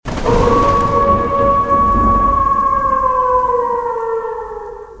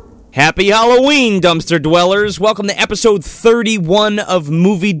Happy Halloween, dumpster dwellers. Welcome to episode 31 of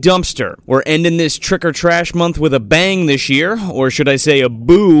Movie Dumpster. We're ending this Trick or Trash month with a bang this year, or should I say a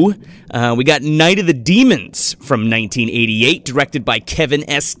boo. We got Night of the Demons from 1988, directed by Kevin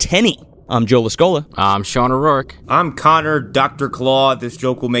S. Tenney. I'm Joe Lascola. I'm Sean O'Rourke. I'm Connor, Dr. Claw. This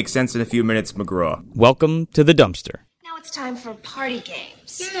joke will make sense in a few minutes, McGraw. Welcome to the dumpster. Now it's time for party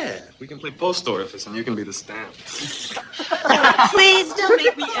games. Yeah, we can play post orifice and you can be the stamp. Please don't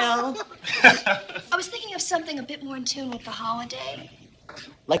make me ill. I was thinking of something a bit more in tune with the holiday.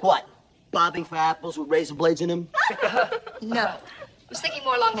 Like what? Bobbing for apples with razor blades in them? No. I was thinking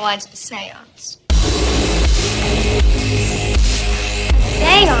more along the lines of a seance.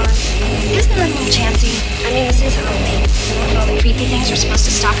 Seance? Isn't that a little chancy? I mean, this is Halloween. With all the creepy things are supposed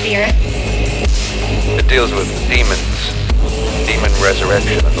to stalk the earth. It deals with demons, demon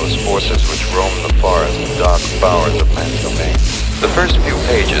resurrection, and those forces which roam the forest and dark bowers of man's domain. The first few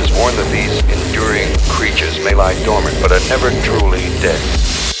pages warn that these enduring creatures may lie dormant, but are never truly dead.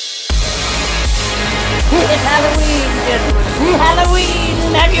 It's Halloween, gentlemen.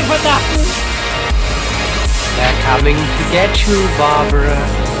 Halloween! Have you forgotten? They're coming to get you, Barbara.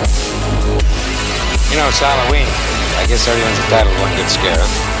 You know, it's Halloween. I guess everyone's entitled to one good scare, huh?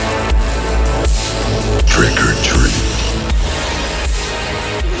 Trick or treat.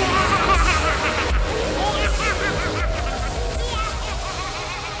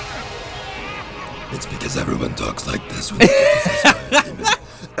 It's because everyone talks like this when they get possessed.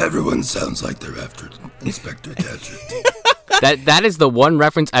 Everyone sounds like they're after Inspector Gadget. That is the one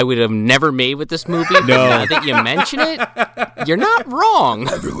reference I would have never made with this movie. No. Now that you mention it, you're not wrong.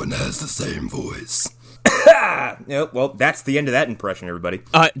 Everyone has the same voice. Yeah, well, that's the end of that impression, everybody.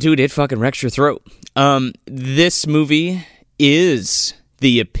 Dude, it fucking wrecks your throat. This movie is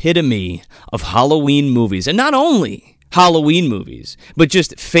the epitome of Halloween movies. And not only Halloween movies, but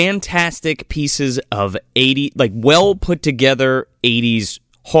just fantastic pieces of well put together 80s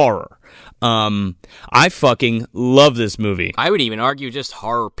horror. I fucking love this movie. I would even argue just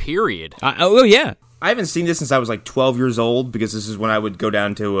horror, period. Oh, yeah. I haven't seen this since I was like 12 years old, because this is when I would go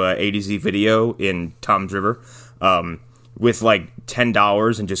down to A to Z Video in Toms River with like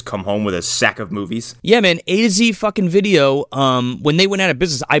 $10 and just come home with a sack of movies. Yeah, man, A to Z fucking Video, when they went out of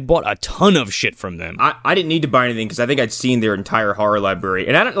business, I bought a ton of shit from them. I didn't need to buy anything because I think I'd seen their entire horror library.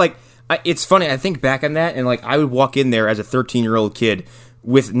 And I don't like, it's funny, I think back on that, and like I would walk in there as a 13-year-old kid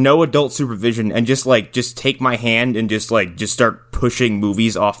with no adult supervision and just take my hand and just start pushing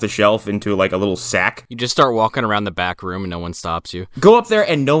movies off the shelf into like a little sack. You just start walking around the back room and no one stops you. Go up there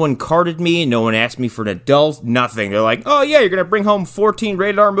and no one carded me, no one asked me for an adult, nothing. They're like, oh yeah, you're gonna bring home 14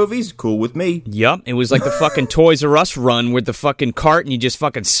 rated R movies? Cool with me. Yep, it was like the fucking Toys R Us run with the fucking cart and you just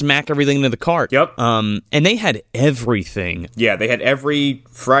fucking smack everything into the cart. Yep. And they had everything. Yeah, they had every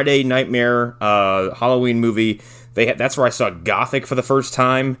Friday Nightmare, Halloween movie. That's where I saw Gothic for the first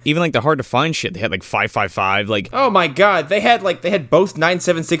time. Even like the hard to find shit. They had like 555. Like, oh my god, they had both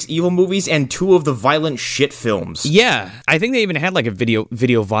 976 Evil movies and two of the violent shit films. Yeah, I think they even had like a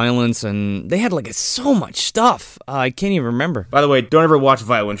video violence, and they had like so much stuff. I can't even remember. By the way, don't ever watch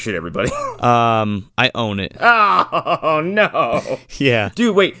violent shit, everybody. I own it. Oh no. Yeah,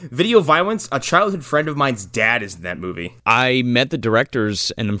 dude. Wait, video violence. A childhood friend of mine's dad is in that movie. I met the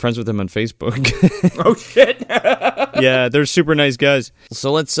directors, and I'm friends with them on Facebook. Oh shit. Yeah, they're super nice guys.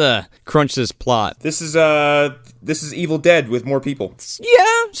 So let's crunch this plot. This is Evil Dead with more people.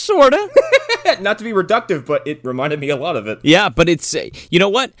 Yeah, sorta. Not to be reductive, but it reminded me a lot of it. Yeah, but it's, you know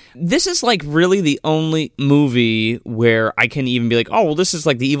what? This is like really the only movie where I can even be like, oh, well, this is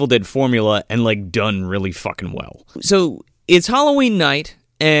like the Evil Dead formula and like done really fucking well. So it's Halloween night,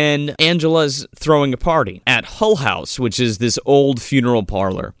 and Angela's throwing a party at Hull House, which is this old funeral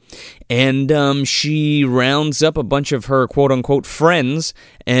parlor. And she rounds up a bunch of her quote-unquote friends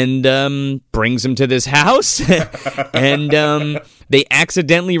and brings them to this house. And they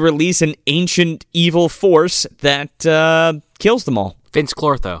accidentally release an ancient evil force that kills them all. Vince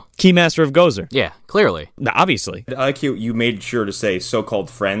Clortho. Keymaster of Gozer. Yeah, clearly. Obviously. I like you made sure to say so-called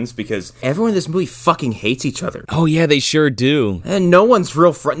friends, because everyone in this movie fucking hates each other. Oh, yeah, they sure do. And no one's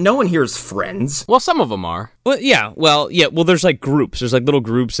real no one here is friends. Well, some of them are. Well, yeah, there's like groups. There's like little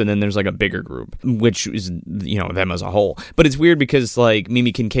groups, and then there's like a bigger group, which is, you know, them as a whole. But it's weird because like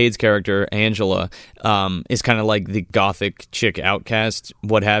Mimi Kincaid's character, Angela, is kind of like the gothic chick outcast,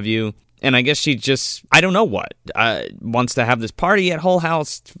 what have you. And I guess she just, I don't know what, wants to have this party at Hull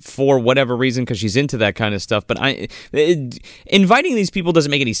House for whatever reason, because she's into that kind of stuff. But inviting these people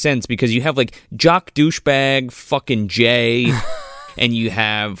doesn't make any sense, because you have like jock douchebag fucking Jay and you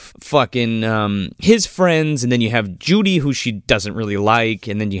have fucking his friends, and then you have Judy, who she doesn't really like,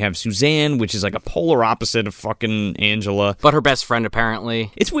 and then you have Suzanne, which is like a polar opposite of fucking Angela. But her best friend,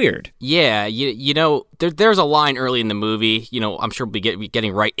 apparently. It's weird. Yeah, you know, there's a line early in the movie, you know, I'm sure we'll be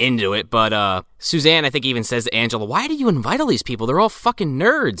getting right into it, but Suzanne, I think, even says to Angela, why do you invite all these people? They're all fucking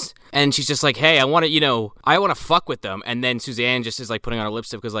nerds. And she's just like, hey, I want to fuck with them. And then Suzanne just is like putting on her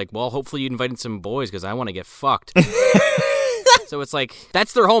lipstick because like, well, hopefully you invited some boys because I want to get fucked. So it's like,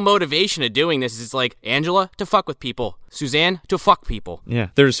 that's their whole motivation of doing this. Is like, Angela, to fuck with people. Suzanne, to fuck people. Yeah,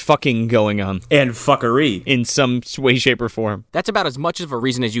 there's fucking going on. And fuckery. In some way, shape, or form. That's about as much of a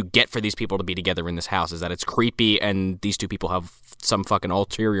reason as you get for these people to be together in this house, is that it's creepy and these two people have some fucking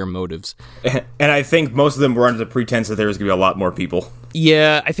ulterior motives. And I think most of them were under the pretense that there was going to be a lot more people.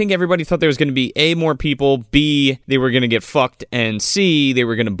 Yeah, I think everybody thought there was going to be A, more people, B, they were going to get fucked, and C, they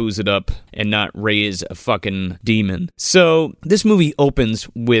were going to booze it up and not raise a fucking demon. So, this movie opens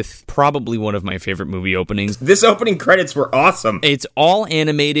with probably one of my favorite movie openings. This opening credits were awesome. It's all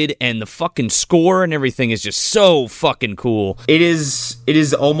animated, and the fucking score and everything is just so fucking cool. It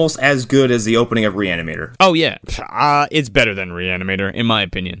is almost as good as the opening of Reanimator. Oh, yeah. It's better than Reanimator, in my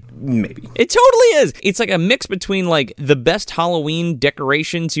opinion. Maybe. It totally is. It's like a mix between, like, the best Halloween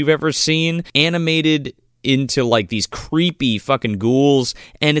decorations you've ever seen, animated into like these creepy fucking ghouls,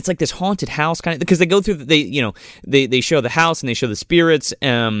 and it's like this haunted house kind of, because they go through they show the house and they show the spirits,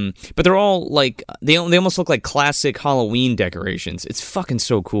 but they're all like they almost look like classic Halloween decorations. It's fucking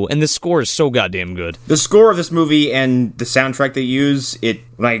so cool, and the score is so goddamn good. The score of this movie and the soundtrack they use, when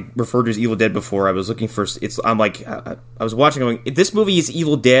I referred to as Evil Dead before, I was looking for I was watching going, this movie is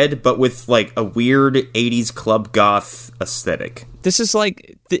Evil Dead but with like a weird 80s club goth aesthetic. This is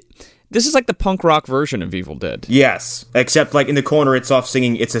like the punk rock version of Evil Dead. Yes, except like in the corner it's off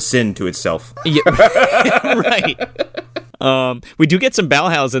singing It's a Sin to itself. Yeah. Right. We do get some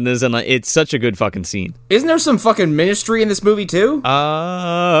Bauhaus in this, and it's such a good fucking scene. Isn't there some fucking Ministry in this movie too?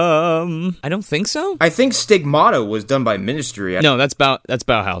 I don't think so. I think Stigmata was done by Ministry. No, that's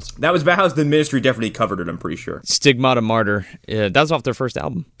Bauhaus. That was Bauhaus. The Ministry definitely covered it, I'm pretty sure. Stigmata Martyr. That was off their first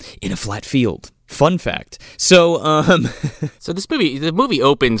album. In a Flat Field. Fun fact. So, So the movie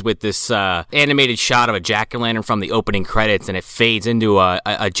opens with this animated shot of a jack-o'-lantern from the opening credits, and it fades into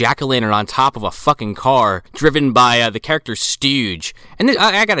a jack-o'-lantern on top of a fucking car, driven by the character Stooge. And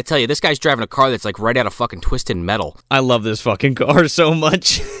I gotta tell you, this guy's driving a car that's like right out of fucking Twisted Metal. I love this fucking car so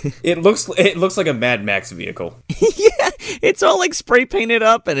much. It looks like a Mad Max vehicle. Yeah, it's all like spray painted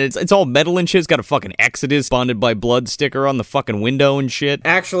up, and it's all metal and shit. It's got a fucking Exodus Bonded by Blood sticker on the fucking window and shit.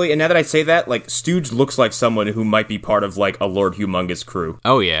 Actually, and now that I say that, like, Stooge looks like someone who might be part of, like, a Lord Humongous crew.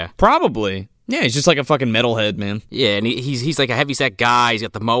 Oh, yeah. Probably. Yeah, he's just like a fucking metalhead, man. Yeah, and he's like a heavyset guy. He's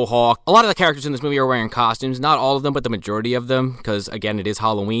got the mohawk. A lot of the characters in this movie are wearing costumes. Not all of them, but the majority of them. Because, again, it is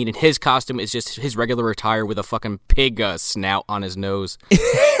Halloween. And his costume is just his regular attire with a fucking pig snout on his nose.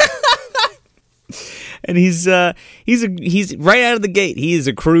 And he's right out of the gate. He is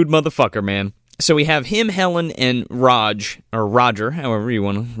a crude motherfucker, man. So we have him, Helen, and Roger, however you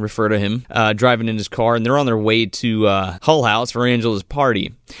want to refer to him, driving in his car, and they're on their way to Hull House for Angela's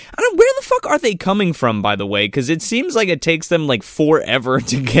party. Where the fuck are they coming from, by the way? Because it seems like it takes them like forever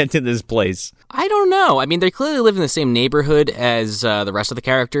to get to this place. I don't know. I mean, they clearly live in the same neighborhood as the rest of the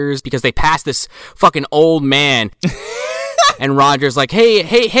characters, because they pass this fucking old man. And Roger's like,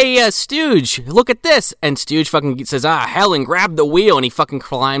 hey, Stooge, look at this. And Stooge fucking says, Helen, grab the wheel. And he fucking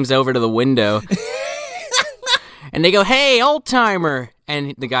climbs over to the window. And they go, hey, old timer.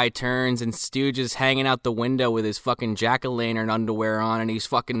 And the guy turns, and Stooge is hanging out the window with his fucking jack-o'-lantern underwear on, and he's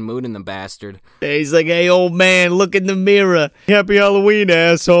fucking mooning the bastard. He's like, hey, old man, look in the mirror. Happy Halloween,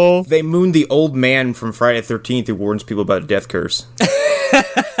 asshole. They mooned the old man from Friday the 13th who warns people about a death curse.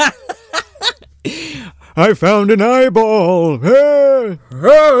 I found an eyeball. Hey!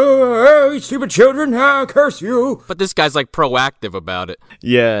 Hey, stupid children, I curse you. But this guy's like proactive about it.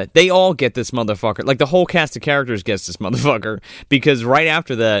 Yeah, they all get this motherfucker. Like the whole cast of characters gets this motherfucker. Because right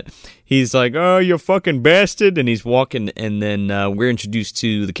after that, he's like, oh, you fucking bastard. And he's walking, and then we're introduced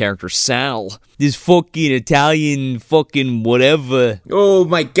to the character Sal. This fucking Italian fucking whatever. Oh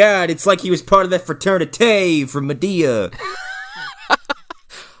my god, it's like he was part of that fraternity from Medea.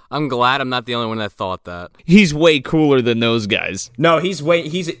 I'm glad I'm not the only one that thought that. He's way cooler than those guys. No, he's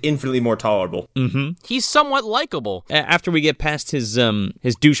infinitely more tolerable. Mm-hmm. He's somewhat likable. After we get past his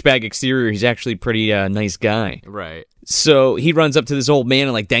douchebag exterior, he's actually a pretty nice guy. Right. So he runs up to this old man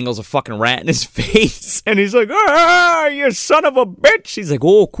and like dangles a fucking rat in his face. And he's like, you son of a bitch. He's like,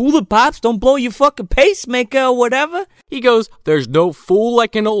 oh, cooler, Pops. Don't blow your fucking pacemaker or whatever. He goes, there's no fool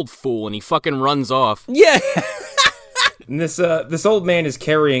like an old fool. And he fucking runs off. Yeah. And this old man is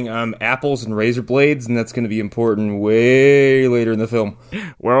carrying apples and razor blades, and that's going to be important way later in the film.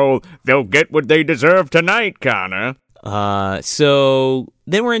 Well, they'll get what they deserve tonight, Connor. So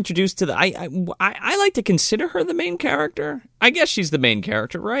then we're introduced to I like to consider her the main character. I guess she's the main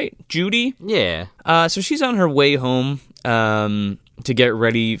character, right? Judy? Yeah. So she's on her way home, to get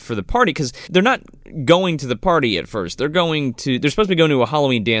ready for the party, because they're not going to the party at first. They're supposed to be going to a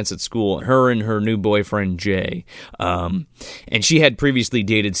Halloween dance at school, her and her new boyfriend, Jay. And she had previously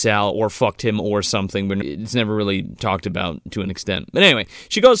dated Sal or fucked him or something, but it's never really talked about to an extent. But anyway,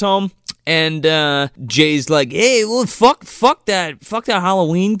 she goes home. And Jay's like, hey, well, fuck that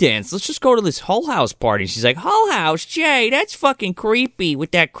Halloween dance. Let's just go to this Hull House party. She's like, Hull House, Jay, that's fucking creepy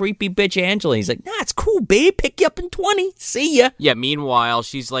with that creepy bitch Angela. He's like, nah, it's cool, babe. Pick you up in 20. See ya. Yeah, meanwhile,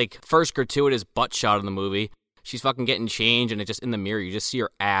 she's like, first gratuitous butt shot in the movie. She's fucking getting changed, and it just in the mirror, you just see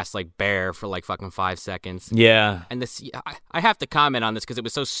her ass like bare for like fucking 5 seconds. Yeah. And I have to comment on this because it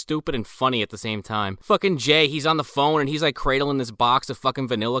was so stupid and funny at the same time. Fucking Jay, he's on the phone and he's like cradling this box of fucking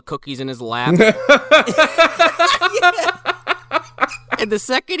vanilla cookies in his lap. And the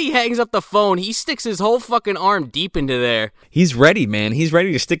second he hangs up the phone, he sticks his whole fucking arm deep into there. He's ready, man. He's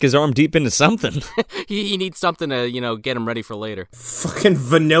ready to stick his arm deep into something. he needs something to, get him ready for later. Fucking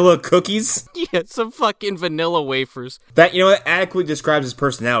vanilla cookies? Yeah, some fucking vanilla wafers. That adequately describes his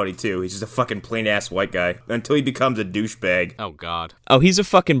personality, too. He's just a fucking plain-ass white guy. Until he becomes a douchebag. Oh, God. Oh, he's a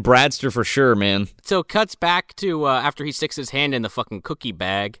fucking Bradster for sure, man. So it cuts back to, after he sticks his hand in the fucking cookie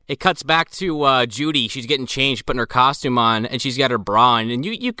bag, it cuts back to Judy. She's getting changed, putting her costume on, and she's got her bra on, and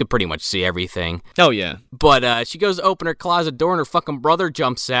you could pretty much see everything. Oh, yeah. But she goes to open her closet door, and her fucking brother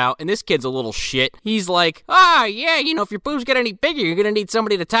jumps out, and this kid's a little shit. He's like, yeah, if your boobs get any bigger, you're gonna need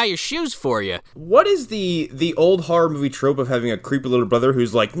somebody to tie your shoes for you. What is the old horror movie trope of having a creepy little brother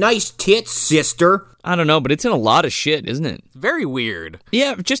who's like, nice tits, sister? I don't know, but it's in a lot of shit, isn't it? Very weird.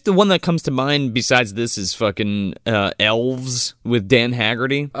 Yeah, just the one that comes to mind besides this is fucking Elves with Dan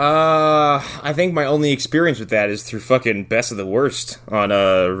Haggerty. I think my only experience with that is through fucking Best of the Worst on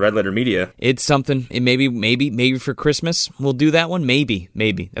Red Letter Media. It's something. Maybe for Christmas we'll do that one. Maybe.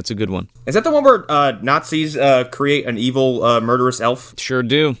 That's a good one. Is that the one where Nazis create an evil, murderous elf? Sure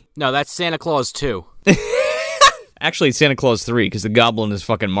do. No, that's Santa Claus 2. Actually, it's Santa Claus 3, because the goblin is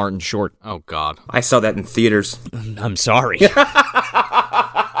fucking Martin Short. Oh, God. I saw that in theaters. I'm sorry.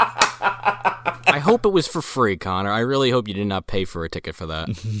 I hope it was for free, Connor. I really hope you did not pay for a ticket for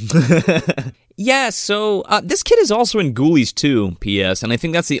that. Yeah, so this kid is also in Ghoulies 2, P.S., and I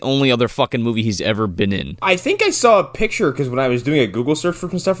think that's the only other fucking movie he's ever been in. I think I saw a picture, because when I was doing a Google search for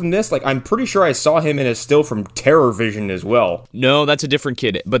some stuff from this, I'm pretty sure I saw him in a still from Terror Vision as well. No, that's a different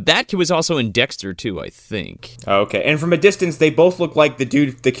kid. But that kid was also in Dexter, too, I think. Okay, and from a distance, they both look like the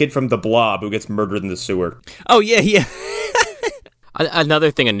kid from The Blob who gets murdered in the sewer. Oh, yeah.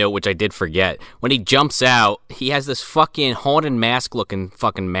 Another thing to note, which I did forget, when he jumps out, he has this fucking haunted mask-looking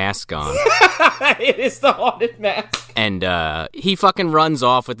fucking mask on. It is the haunted mask. And he fucking runs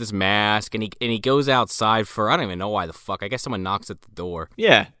off with this mask, and he goes outside for, I don't even know why the fuck. I guess someone knocks at the door.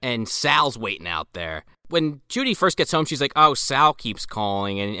 Yeah. And Sal's waiting out there. When Judy first gets home, she's like, oh, Sal keeps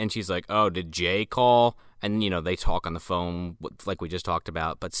calling, and she's like, oh, did Jay call? And, they talk on the phone like we just talked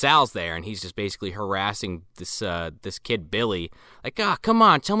about. But Sal's there, and he's just basically harassing this kid, Billy. Like, come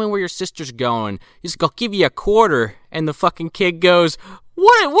on, tell me where your sister's going. He's like, I'll give you a quarter. And the fucking kid goes,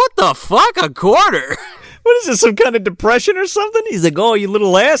 what the fuck, a quarter? What is this, some kind of depression or something? He's like, oh, you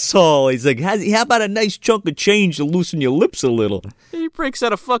little asshole. He's like, how about a nice chunk of change to loosen your lips a little? He breaks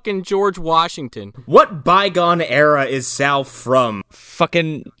out of fucking George Washington. What bygone era is Sal from?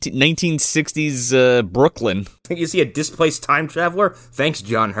 Fucking 1960s Brooklyn. Think you see a displaced time traveler? Thanks,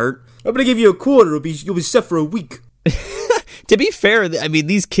 John Hurt. I'm gonna give you a quarter. You'll be set for a week. To be fair, I mean,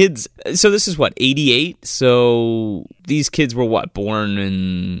 these kids, so this is what, 88? So these kids were born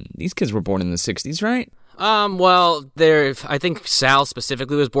in the 60s, right? Well, I think Sal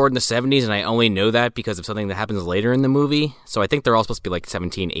specifically was born in the 70s, and I only know that because of something that happens later in the movie. So I think they're all supposed to be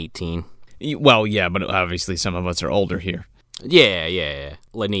 17, 18. Well, yeah, but obviously some of us are older here. Yeah.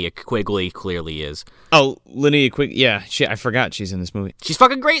 Linnea Quigley clearly is. Oh, Linnea Quigley, yeah, I forgot she's in this movie. She's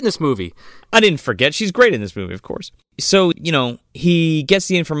fucking great in this movie. I didn't forget, she's great in this movie, of course. So, he gets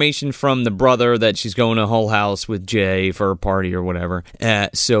the information from the brother that she's going to Hull House with Jay for a party or whatever.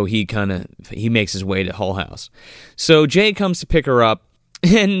 So he makes his way to Hull House. So Jay comes to pick her up,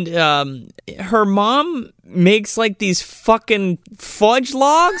 and her mom makes these fucking fudge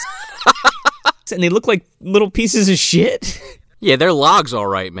logs. And they look like little pieces of shit. Yeah, they're logs all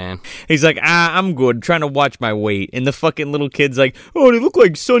right, man. He's like, I'm good, trying to watch my weight. And the fucking little kid's like, oh, they look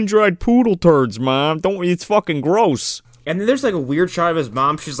like sun-dried poodle turds, Mom. It's fucking gross. And then there's like a weird shot of his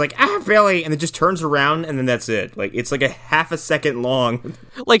mom. She's like, Billy, and then just turns around, and then that's it. Like, it's like a half a second long.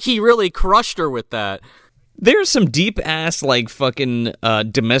 Like, he really crushed her with that. There's some deep-ass, like, fucking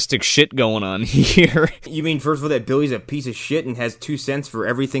domestic shit going on here. You mean, first of all, that Billy's a piece of shit and has 2 cents for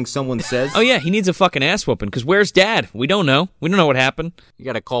everything someone says? Oh, yeah, he needs a fucking ass whooping, because where's Dad? We don't know. We don't know what happened. You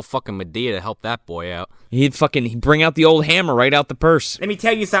gotta call fucking Medea to help that boy out. He'd bring out the old hammer right out the purse. Let me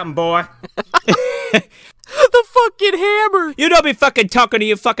tell you something, boy. The fucking hammer! You don't be fucking talking to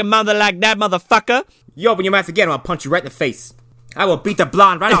your fucking mother like that, motherfucker. You open your mouth again, I'll punch you right in the face. I will beat the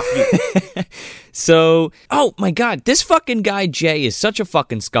blonde right off you. So, oh my god, this fucking guy Jay is such a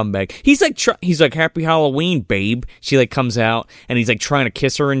fucking scumbag. He's like, Happy Halloween, babe. She like comes out and he's like trying to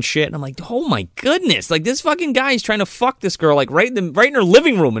kiss her and shit. And I'm like, oh my goodness, like this fucking guy is trying to fuck this girl like right in her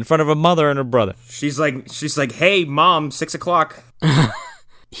living room in front of her mother and her brother. She's like, hey mom, 6 o'clock.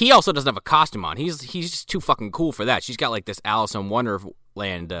 He also doesn't have a costume on. He's just too fucking cool for that. She's got like this Alice in Wonderland.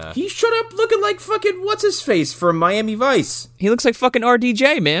 He showed up looking like fucking what's his face from Miami Vice. He looks like fucking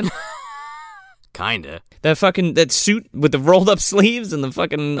RDJ, man. Kinda. That suit with the rolled up sleeves and the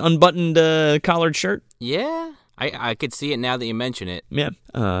fucking unbuttoned collared shirt. Yeah, I could see it now that you mention it. Yeah,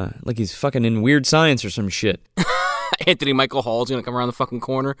 like he's fucking in Weird Science or some shit. Anthony Michael Hall's gonna come around the fucking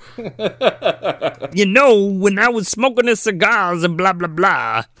corner. You know, when I was smoking the cigars and blah, blah,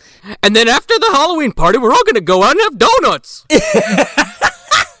 blah. And then after the Halloween party, we're all gonna go out and have donuts.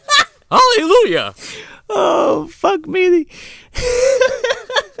 Hallelujah. Oh, fuck me.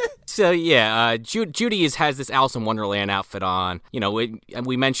 So, yeah, Judy has this Alice in Wonderland outfit on. You know,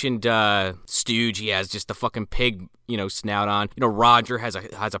 we mentioned Stooge. He has just the fucking pig, snout on. Roger has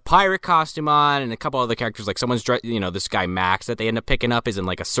a pirate costume on, and a couple other characters, like someone's dressed, this guy Max that they end up picking up is in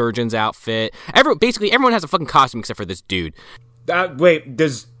like a surgeon's outfit. Basically, everyone has a fucking costume except for this dude. Wait,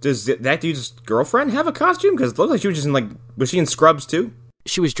 does that dude's girlfriend have a costume? Because it looks like she was just was she in Scrubs too?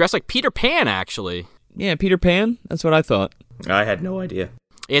 She was dressed like Peter Pan, actually. Yeah, Peter Pan? That's what I thought. I had no idea.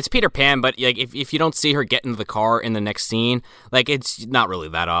 It's Peter Pan, but like if you don't see her get into the car in the next scene, like it's not really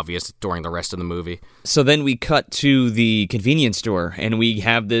that obvious during the rest of the movie. So then we cut to the convenience store, and we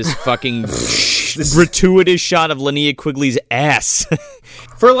have this fucking gratuitous shot of Linnea Quigley's ass.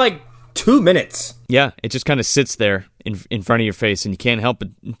 For like 2 minutes. Yeah, it just kind of sits there in front of your face, and you can't help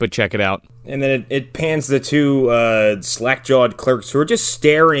but check it out. And then it pans the 2 slack-jawed clerks who are just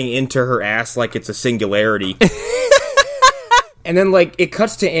staring into her ass like it's a singularity. And then, like, it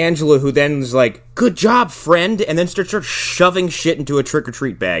cuts to Angela, who then is like, good job, friend, and then starts shoving shit into a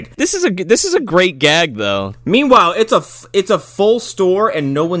trick-or-treat bag. This is a great gag, though. Meanwhile, it's a full store,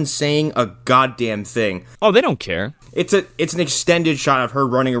 and no one's saying a goddamn thing. Oh, they don't care. It's an extended shot of her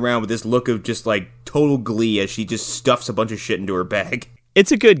running around with this look of just, like, total glee as she just stuffs a bunch of shit into her bag.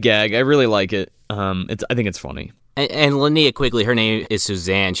 It's a good gag. I really like it. I think it's funny. And Linnea Quigley, her name is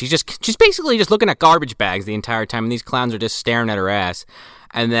Suzanne. She's basically just looking at garbage bags the entire time, and these clowns are just staring at her ass.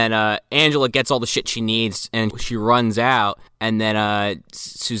 And then Angela gets all the shit she needs, and she runs out. And then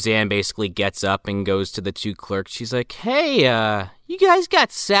Suzanne basically gets up and goes to the 2 clerks. She's like, "Hey, you guys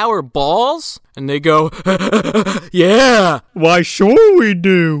got sour balls?" And they go, "Yeah." "Why, sure we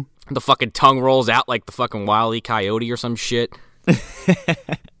do." The fucking tongue rolls out like the fucking Wile E. Coyote or some shit.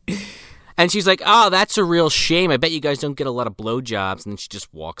 And she's like, "Oh, that's a real shame. I bet you guys don't get a lot of blowjobs." And then she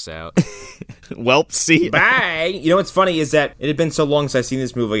just walks out. Welp, see ya. Bye. You know what's funny is that it had been so long since I've seen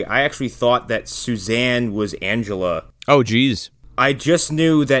this movie, I actually thought that Suzanne was Angela. Oh, geez. I just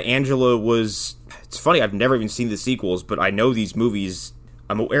knew that Angela was... It's funny, I've never even seen the sequels, but I know these movies.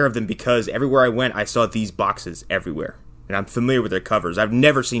 I'm aware of them because everywhere I went, I saw these boxes everywhere. And I'm familiar with their covers. I've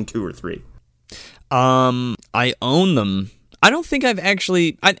never seen 2 or 3. I own them. I don't think I've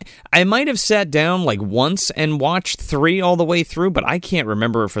actually... I might have sat down like once and watched 3 all the way through, but I can't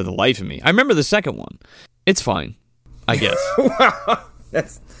remember for the life of me. I remember the second one. It's fine, I guess.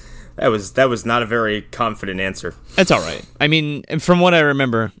 That was not a very confident answer. That's all right. I mean, from what I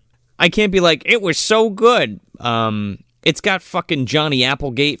remember, I can't be like, it was so good. It's got fucking Johnny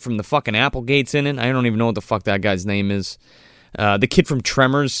Applegate from the fucking Applegates in it. I don't even know what the fuck that guy's name is. The kid from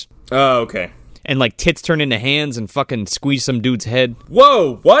Tremors. Oh, okay. And, like, tits turn into hands and fucking squeeze some dude's head.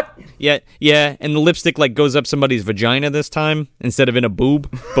 Whoa, what? Yeah, and the lipstick, like, goes up somebody's vagina this time instead of in a boob.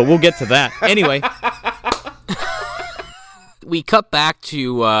 But we'll get to that. Anyway. We cut back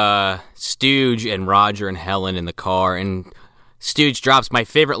to Stooge and Roger and Helen in the car, and Stooge drops my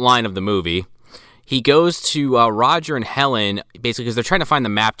favorite line of the movie. he goes to Roger and Helen, basically because they're trying to find the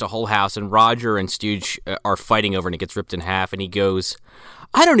map to Hull House, and Roger and Stooge are fighting over it, and it gets ripped in half, and he goes,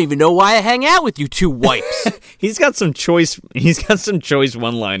 I don't even know why I hang out with you two wipes. He's got some choice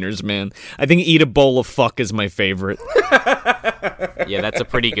one-liners, man. I think eat a bowl of fuck is my favorite. Yeah, that's a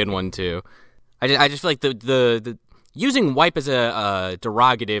pretty good one, too. I just feel like the using wipe as a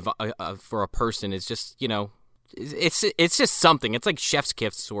derogative for a person is just, you know, it's just something. It's like chef's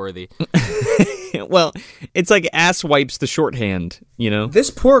kiss worthy. Well, it's like ass wipes the shorthand, you know? This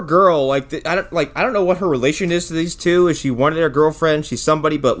poor girl, I don't know what her relation is to these two. Is she one of their girlfriends? She's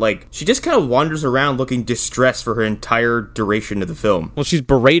somebody, but like she just kind of wanders around looking distressed for her entire duration of the film. Well, she's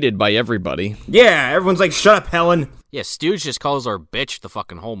berated by everybody. Yeah, everyone's like, "Shut up, Helen." Yeah, Stooge just calls her bitch the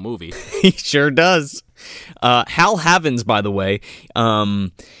fucking whole movie. He sure does. Hal Havens, by the way,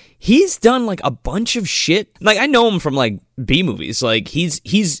 he's done like a bunch of shit. Like I know him from like B movies. Like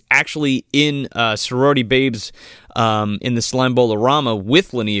he's actually in Sorority Babes in the Slime-Bowl-orama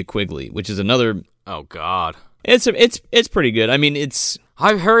with Linnea Quigley, which is another. Oh God, it's pretty good. I mean,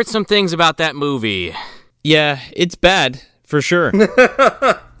 I've heard some things about that movie. Yeah, it's bad for sure.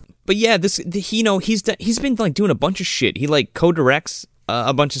 But yeah, he's been like doing a bunch of shit. He like co-directs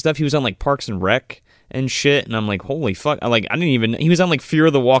a bunch of stuff. He was on like Parks and Rec and shit, and I'm like, holy fuck! He was on like Fear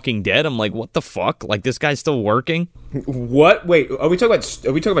of the Walking Dead. I'm like, what the fuck? Like this guy's still working? What? Wait, are we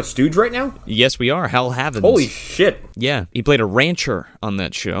talking about Stooge right now? Yes, we are. Hal Havens. Holy shit! Yeah, he played a rancher on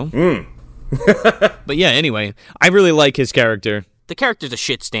that show. But yeah, anyway, I really like his character. The character's a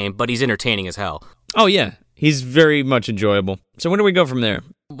shit stain, but he's entertaining as hell. Oh yeah, he's very much enjoyable. So where do we go from there?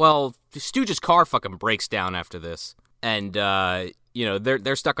 Well, Stooge's car fucking breaks down after this, and you know,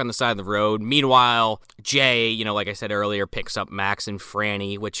 they're stuck on the side of the road. Meanwhile, Jay, you know, like I said earlier, picks up Max and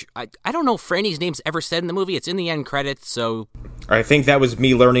Franny, which I don't know if Franny's name's ever said in the movie. It's in the end credits, so... I think that was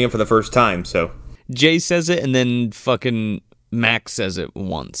me learning it for the first time, so... Jay says it, and then fucking Max says it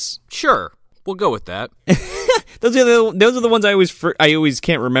once. Sure, we'll go with that. Those are the ones I always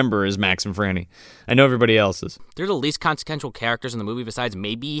can't remember as Max and Franny. I know everybody else's. They're the least consequential characters in the movie besides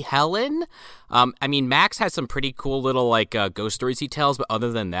maybe Helen. I mean, Max has some pretty cool little like ghost stories he tells, but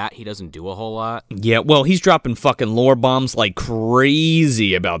other than that, he doesn't do a whole lot. Yeah, well, he's dropping fucking lore bombs like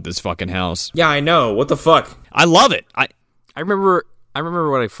crazy about this fucking house. Yeah, I know. What the fuck? I love it. I remember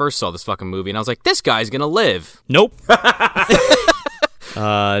when I first saw this fucking movie, and I was like, this guy's gonna live. Nope.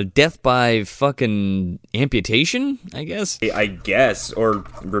 Death by fucking amputation, I guess? I guess. Or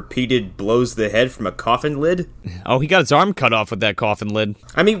repeated blows to the head from a coffin lid. Oh, he got his arm cut off with that coffin lid.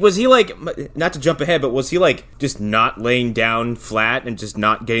 I mean, was he like, not to jump ahead, but was he like just not laying down flat and just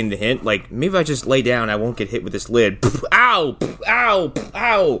not getting the hint? Like, maybe if I just lay down, I won't get hit with this lid. Ow! Ow!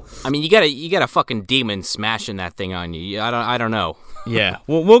 Ow! I mean, you got a fucking demon smashing that thing on you. I don't know. Yeah,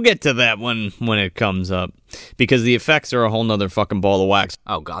 we'll get to that when it comes up, because the effects are a whole nother fucking ball of wax.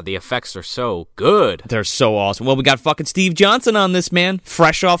 Oh god, the effects are so good. They're so awesome. Well, we got fucking Steve Johnson on this, man,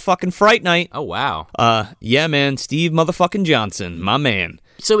 fresh off fucking Fright Night. Oh wow. Yeah, man, Steve motherfucking Johnson, my man.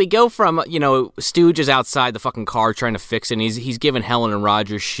 So we go from, you know, Stooge is outside the fucking car trying to fix it, and he's giving Helen and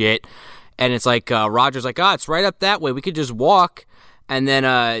Roger shit, and it's like Roger's like, it's right up that way, we could just walk. And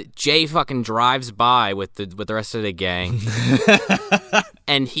then Jay fucking drives by with the rest of the gang,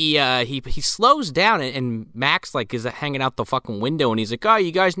 and he slows down, and Max like is hanging out the fucking window, and he's like, "Oh,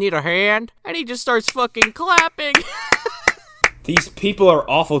 you guys need a hand?" And he just starts fucking clapping. These people are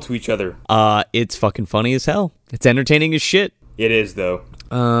awful to each other. It's fucking funny as hell. It's entertaining as shit. It is though.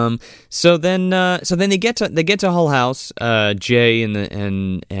 So then they get to Hull House, Jay and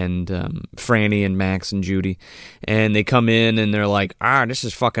Franny and Max and Judy, and they come in and they're like, this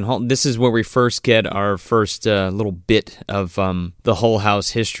is fucking Hull. This is where we first get our first little bit of the Hull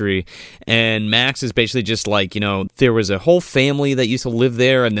House history. And Max is basically just like, you know, there was a whole family that used to live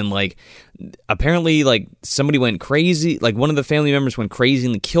there, and then like apparently like somebody went crazy, like one of the family members went crazy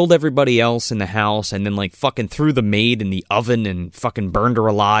and killed everybody else in the house, and then like fucking threw the maid in the oven and fucking burned her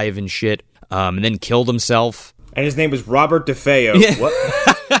alive and shit, and then killed himself. And his name was Robert DeFeo. Yeah. What?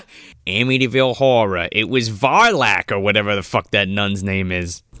 Amityville Horror. It was Varlak or whatever the fuck that nun's name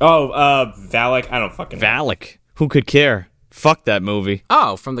is. Oh, Valak. I don't fucking know. Valak. Who could care? Fuck that movie.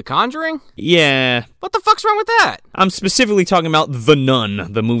 Oh, from The Conjuring? Yeah. What the fuck's wrong with that? I'm specifically talking about The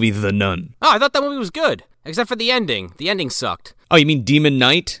Nun, the movie The Nun. Oh, I thought that movie was good. Except for the ending. The ending sucked. Oh, you mean Demon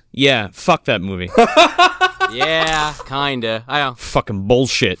Knight? Yeah, fuck that movie. Yeah, kinda. I don't. Fucking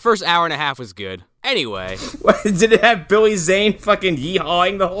bullshit. First hour and a half was good. Anyway. Did it have Billy Zane fucking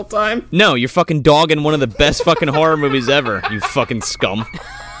yeehawing the whole time? No, you're fucking dogging one of the best fucking horror movies ever, you fucking scum.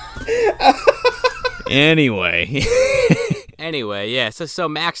 Anyway. Anyway, yeah, so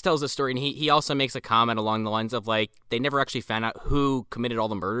Max tells the story, and he also makes a comment along the lines of, like, they never actually found out who committed all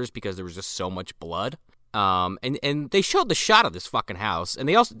the murders because there was just so much blood. And they showed the shot of this fucking house, and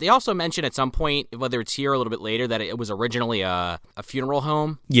they also mention at some point, whether it's here or a little bit later, that it was originally a funeral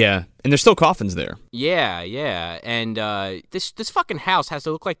home. Yeah, and there's still coffins there. Yeah, and this fucking house has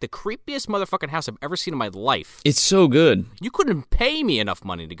to look like the creepiest motherfucking house I've ever seen in my life. It's so good. You couldn't pay me enough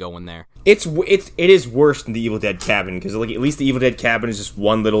money to go in there. It is worse than the Evil Dead cabin, because like at least the Evil Dead cabin is just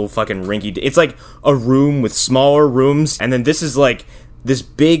one little fucking rinky. It's like a room with smaller rooms, and then this is like this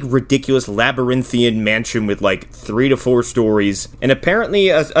big, ridiculous, labyrinthian mansion with, like, 3 to 4 stories, and apparently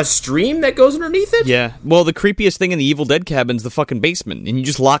a stream that goes underneath it? Yeah. Well, the creepiest thing in the Evil Dead cabin's the fucking basement, and you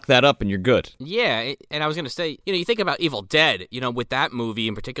just lock that up and you're good. Yeah, and I was going to say, you think about Evil Dead, with that movie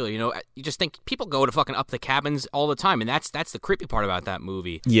in particular, you just think people go to fucking up the cabins all the time, and that's the creepy part about that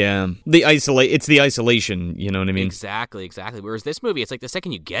movie. Yeah. It's the isolation, you know what I mean? Exactly. Whereas this movie, it's like the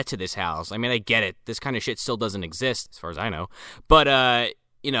second you get to this house, I mean, I get it, this kind of shit still doesn't exist, as far as I know, but,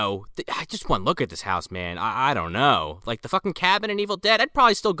 I just one look at this house, man. I don't know. Like, the fucking cabin in Evil Dead, I'd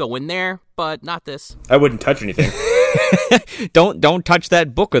probably still go in there, but not this. I wouldn't touch anything. Don't touch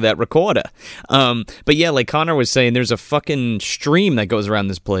that book or that recorder. But yeah, like Connor was saying, there's a fucking stream that goes around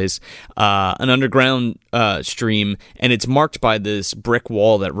this place, an underground stream, and it's marked by this brick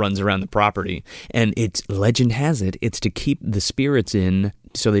wall that runs around the property. And legend has it's to keep the spirits in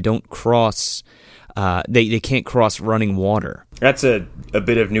so they don't cross... They can't cross running water. That's a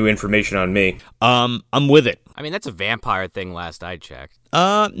bit of new information on me. I'm with it. I mean, that's a vampire thing last I checked.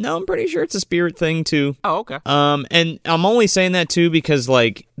 No, I'm pretty sure it's a spirit thing too. Oh, okay. And I'm only saying that too because,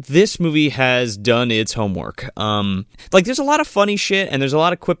 like, this movie has done its homework. Like, there's a lot of funny shit and there's a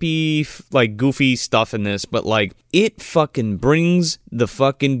lot of quippy, like, goofy stuff in this, but, like, it fucking brings the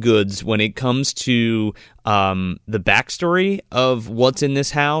fucking goods when it comes to, the backstory of what's in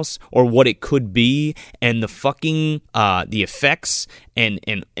this house or what it could be and the fucking, the effects and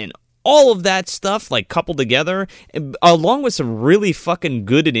all of that stuff, like, coupled together, along with some really fucking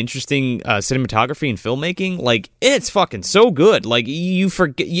good and interesting cinematography and filmmaking. Like, it's fucking so good. Like, you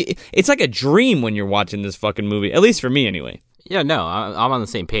forget... it's like a dream when you're watching this fucking movie. At least for me, anyway. Yeah, no, I'm on the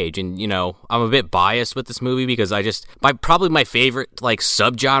same page, and, I'm a bit biased with this movie because probably my favorite, like,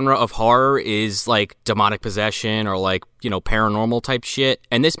 subgenre of horror is, like, demonic possession or, like, paranormal type shit,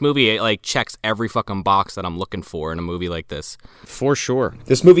 and this movie, it, like, checks every fucking box that I'm looking for in a movie like this. For sure.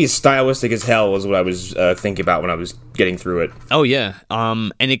 This movie is stylistic as hell, is what I was thinking about when I was getting through it. Oh, yeah.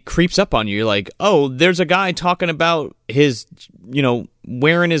 And it creeps up on you. You're like, oh, there's a guy talking about his,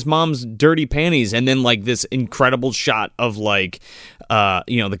 wearing his mom's dirty panties, and then, like, this incredible shot of, like,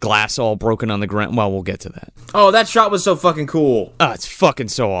 the glass all broken on the ground. Well, we'll get to that. Oh, that shot was so fucking cool. Oh, it's fucking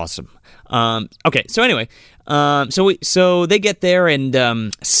so awesome. Okay, so anyway, so they get there,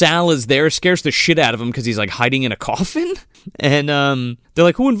 and Sal is there, scares the shit out of him because he's, like, hiding in a coffin, and they're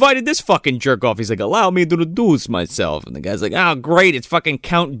like, who invited this fucking jerk off? He's like, allow me to introduce myself, and the guy's like, oh, great, it's fucking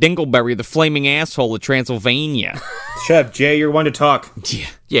Count Dingleberry, the flaming asshole of Transylvania. Shut up, Jay, you're one to talk.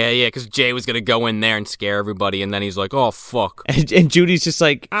 Yeah, because Jay was going to go in there and scare everybody, and then he's like, oh, fuck. And Judy's just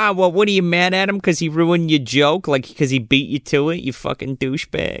like, well, what are you mad at him because he ruined your joke? Like, because he beat you to it, you fucking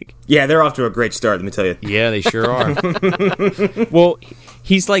douchebag. Yeah, they're off to a great start, let me tell you. Yeah, they sure are. Well,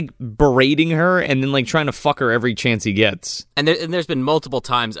 he's, like, berating her and then, like, trying to fuck her every chance he gets. And there's been multiple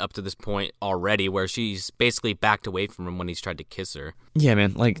times up to this point already where she's basically backed away from him when he's tried to kiss her. Yeah,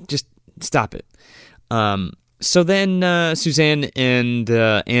 man, like, just stop it. So then Suzanne and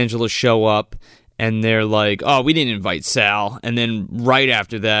Angela show up, and they're like, oh, we didn't invite Sal. And then right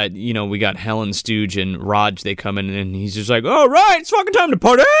after that, we got Helen Stooge and Raj, they come in, and he's just like, all right, it's fucking time to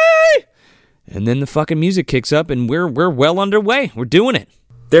party! And then the fucking music kicks up, and we're well underway. We're doing it.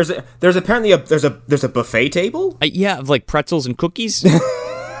 There's apparently a buffet table? Yeah, of, like, pretzels and cookies.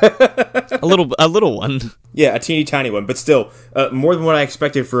 a little one. Yeah, a teeny tiny one, but still more than what I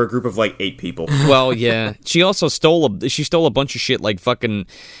expected for a group of like 8 people. Well, yeah. She also stole a bunch of shit, like fucking.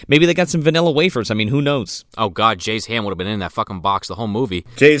 Maybe they got some vanilla wafers. I mean, who knows? Oh God, Jay's hand would have been in that fucking box the whole movie.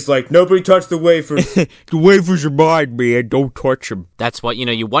 Jay's like, nobody touch the wafers. The wafers are mine, man. Don't touch them. That's what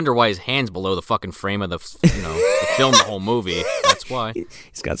you wonder why his hand's below the fucking frame of the the film the whole movie. That's why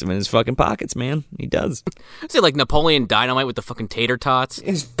he's got some in his fucking pockets, man. He does. Is it like Napoleon Dynamite with the fucking tater tots?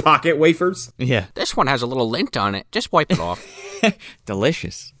 His pocket wafers. Yeah. This one has a little lint on it. Just wipe it off.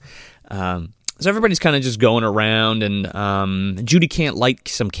 Delicious. So everybody's kind of just going around, and Judy can't light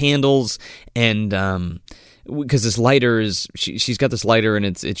some candles, and because this lighter is she's got this lighter and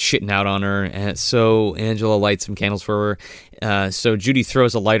it's shitting out on her, and so Angela lights some candles for her. So Judy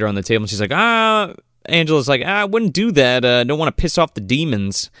throws a lighter on the table, and she's like, Angela's like, I wouldn't do that. Don't want to piss off the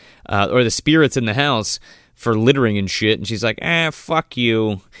demons or the spirits in the house for littering and shit. And she's like, fuck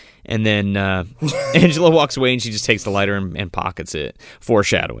you. And then Angela walks away and she just takes the lighter and pockets it.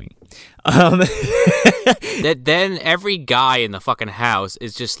 Foreshadowing. Then every guy in the fucking house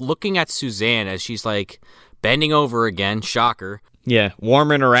is just looking at Suzanne as she's like bending over again. Shocker. Yeah,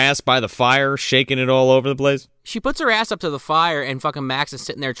 warming her ass by the fire, shaking it all over the place. She puts her ass up to the fire, and fucking Max is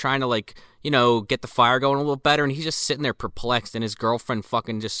sitting there trying to, like, get the fire going a little better, and he's just sitting there perplexed, and his girlfriend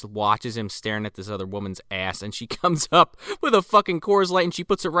fucking just watches him staring at this other woman's ass, and she comes up with a fucking Coors Light, and she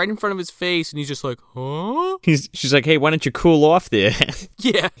puts it right in front of his face, and he's just like, huh? She's like, hey, why don't you cool off there?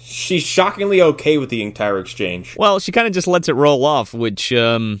 Yeah. She's shockingly okay with the entire exchange. Well, she kind of just lets it roll off, which,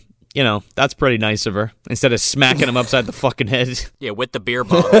 that's pretty nice of her. Instead of smacking him upside the fucking head. Yeah, with the beer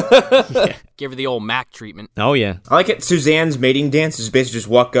bottle. Yeah. Give her the old Mac treatment. Oh, yeah. I like it. Suzanne's mating dance is basically just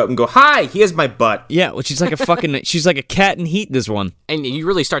walk up and go, hi, here's my butt. Yeah, well, she's like she's like a cat in heat, this one. And you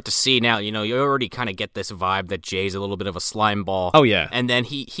really start to see now, you already kind of get this vibe that Jay's a little bit of a slime ball. Oh, yeah. And then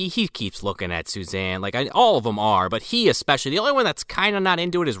he keeps looking at Suzanne. Like, all of them are, but he especially. The only one that's kind of not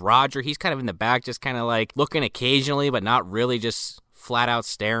into it is Roger. He's kind of in the back, just kind of like looking occasionally, but not really just flat out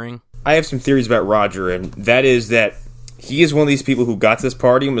staring. I have some theories about Roger, and that is that he is one of these people who got to this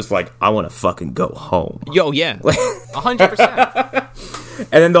party and was like, I want to fucking go home. Yo, yeah. 100%.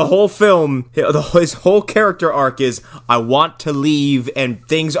 And then the whole film, his whole character arc is, I want to leave, and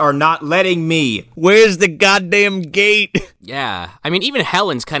things are not letting me. Where's the goddamn gate? Yeah. I mean, even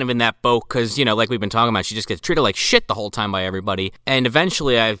Helen's kind of in that boat because, like we've been talking about, she just gets treated like shit the whole time by everybody. And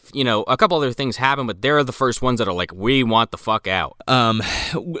eventually a couple other things happen, but they're the first ones that are like, we want the fuck out.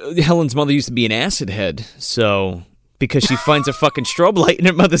 Helen's mother used to be an acid head, so... Because she finds a fucking strobe light in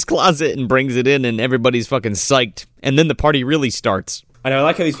her mother's closet and brings it in, and everybody's fucking psyched. And then the party really starts. I know, I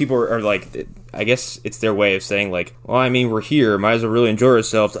like how these people are like, I guess it's their way of saying, like, well, I mean, we're here, might as well really enjoy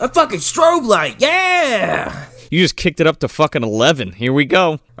ourselves. A fucking strobe light, yeah! You just kicked it up to fucking 11. Here we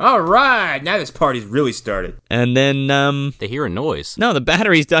go. All right, now this party's really started. And then, they hear a noise. No, the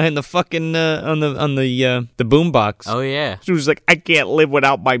battery's dying the fucking, on the boombox. Oh, yeah. She was like, I can't live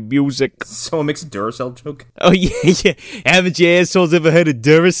without my music. Someone makes a Duracell joke? Oh, yeah. Haven't you assholes ever heard of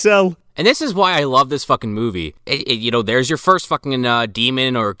Duracell? And this is why I love this fucking movie. There's your first fucking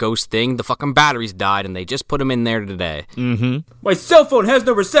demon or ghost thing. The fucking batteries died, and they just put them in there today. Mm-hmm. My cell phone has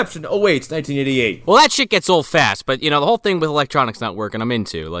no reception. Oh, wait, it's 1988. Well, that shit gets old fast, but, the whole thing with electronics not working, I'm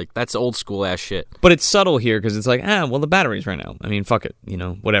into. Like, that's old school ass shit. But it's subtle here, because it's like, the batteries right now. I mean, fuck it,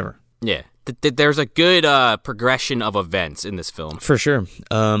 whatever. Yeah. There's a good progression of events in this film. For sure.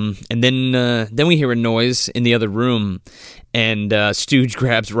 And then we hear a noise in the other room, and Stooge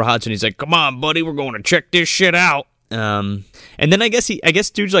grabs Raj, and he's like, come on, buddy, we're going to check this shit out. And then I guess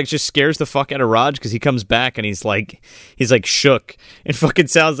Stooge like just scares the fuck out of Raj because he comes back and he's like shook and fucking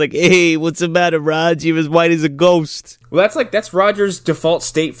sounds like, hey, what's the matter, Raj? You're as white as a ghost. Well, that's Roger's default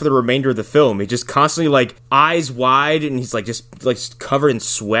state for the remainder of the film. He just constantly like eyes wide and he's like just covered in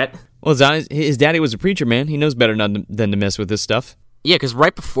sweat. Well, his daddy was a preacher, man. He knows better than to mess with this stuff. Yeah, because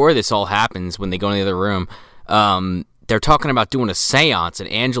right before this all happens, when they go in the other room, they're talking about doing a seance, and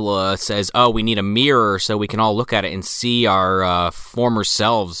Angela says, oh, we need a mirror so we can all look at it and see our former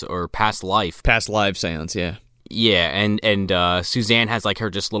selves or past life. Past life seance, yeah. Yeah, and Suzanne has like her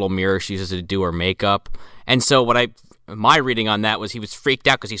just little mirror she uses to do her makeup. And so my reading on that was he was freaked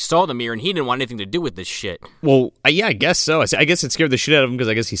out because he saw the mirror and he didn't want anything to do with this shit. Well, yeah, I guess so. I guess it scared the shit out of him because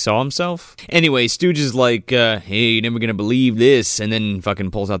I guess he saw himself. Anyway, Stooge is like, hey, you're never going to believe this, and then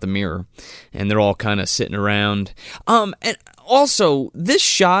fucking pulls out the mirror. And they're all kind of sitting around. And also, this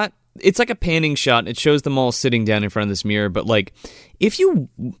shot, it's like a panning shot, and it shows them all sitting down in front of this mirror, but like,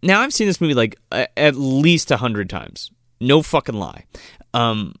 now I've seen this movie like at least 100 times. No fucking lie.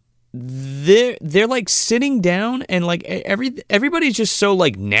 They're like sitting down and like everybody's just so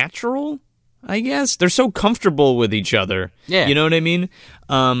like natural, I guess. They're so comfortable with each other. Yeah. You know what I mean?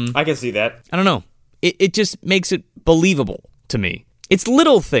 I can see that. I don't know. It just makes it believable to me. It's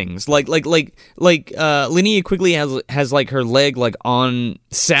little things like Linnea Quigley has like her leg like on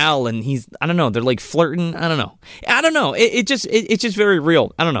Sal and I don't know, they're like flirting. I don't know. It's just very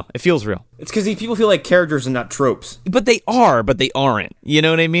real. I don't know. It feels real. It's because these people feel like characters and not tropes. But they aren't. You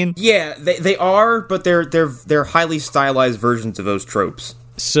know what I mean? Yeah, they are, but they're highly stylized versions of those tropes.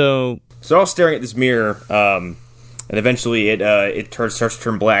 So they're all staring at this mirror. And eventually it starts to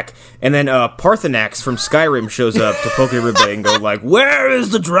turn black. And then Parthenax from Skyrim shows up to poke everybody and go like, where is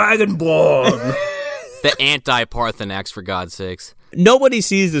the Dragonborn? The anti-Parthenax, for God's sakes. Nobody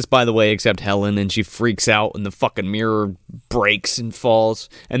sees this, by the way, except Helen, and she freaks out, and the fucking mirror breaks and falls,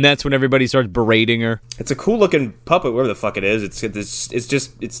 and that's when everybody starts berating her. It's a cool looking puppet, wherever the fuck it is.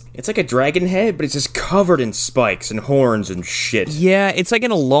 It's like a dragon head, but it's just covered in spikes and horns and shit. Yeah, it's like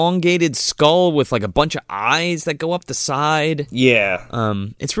an elongated skull with like a bunch of eyes that go up the side. Yeah.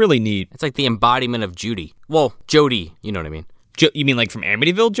 It's really neat. It's like the embodiment of Judy. Well, Jody, you know what I mean. You mean like from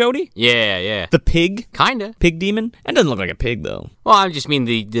Amityville, Jody? Yeah. The pig? Kinda. Pig demon? That doesn't look like a pig, though. Well, I just mean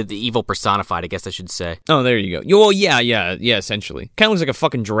the evil personified, I guess I should say. Oh, there you go. Well, yeah, essentially. Kind of looks like a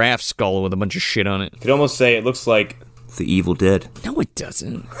fucking giraffe skull with a bunch of shit on it. You could almost say it looks like the Evil Dead. No, it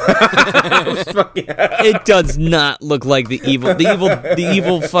doesn't. It does not look like the evil. The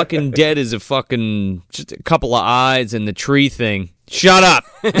evil fucking dead is a fucking just a couple of eyes and the tree thing. Shut up.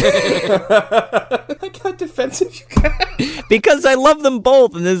 Look how defensive you got. Because I love them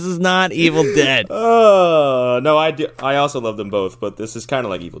both, and this is not Evil Dead. No, I do. I also love them both, but this is kind of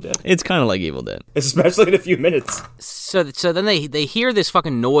like Evil Dead. It's kind of like Evil Dead, especially in a few minutes. So then they hear this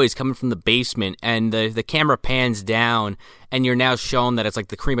fucking noise coming from the basement, and the camera pans down, and you're now shown that it's like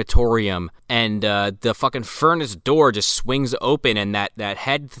the crematorium, and the fucking furnace door just swings open, and that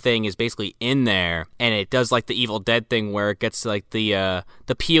head thing is basically in there, and it does like the Evil Dead thing where it gets like the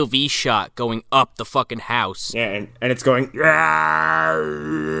POV shot going up the fucking house. Yeah, and it's going.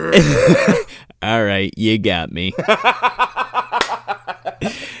 All right, you got me.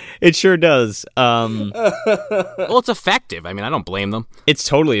 It sure does. Well, it's effective. I mean, I don't blame them. It's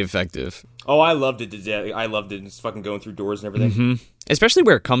totally effective. Oh, I loved it. I loved it. It's fucking going through doors and everything. Mm-hmm. Especially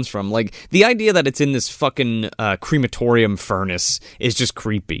where it comes from. Like, the idea that it's in this fucking crematorium furnace is just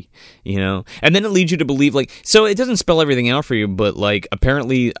creepy, you know? And then it leads you to believe, like, so it doesn't spell everything out for you, but, like,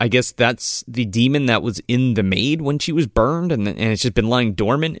 apparently, I guess that's the demon that was in the maid when she was burned, and it's just been lying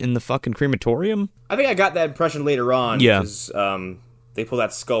dormant in the fucking crematorium? I think I got that impression later on. Yeah. Because, they pull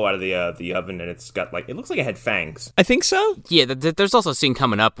that skull out of the oven, and it's got, like, it looks like it had fangs. I think so. Yeah, there's also a scene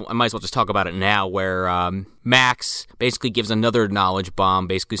coming up, I might as well just talk about it now, where Max basically gives another knowledge bomb,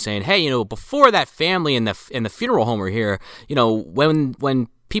 basically saying, hey, you know, before that family in the funeral home were here, you know, when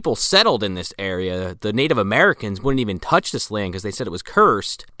people settled in this area, the Native Americans wouldn't even touch this land because they said it was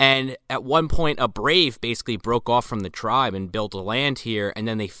cursed. And at one point, a brave basically broke off from the tribe and built a land here, and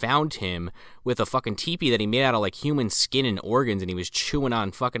then they found him with a fucking teepee that he made out of like human skin and organs, and he was chewing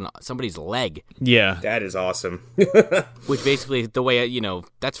on fucking somebody's leg. Yeah. That is awesome. Which basically, the way, you know,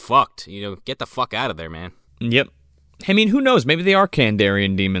 that's fucked. You know, get the fuck out of there, man. Yep. I mean, who knows? Maybe they are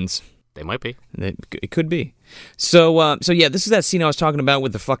Kandarian demons. They might be. It could be. So yeah, this is that scene I was talking about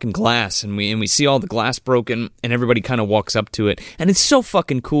with the fucking glass, and we see all the glass broken, and everybody kind of walks up to it, and it's so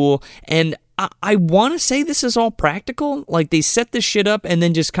fucking cool. And I want to say this is all practical. Like, they set this shit up and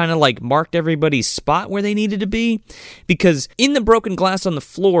then just kind of like marked everybody's spot where they needed to be, because in the broken glass on the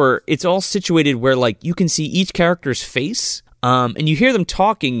floor, it's all situated where like you can see each character's face. And you hear them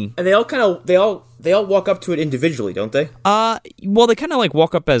talking, and they all walk up to it individually, don't they? Well, they kind of like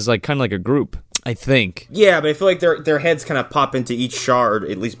walk up as like kind of like a group, I think. Yeah, but I feel like their heads kind of pop into each shard,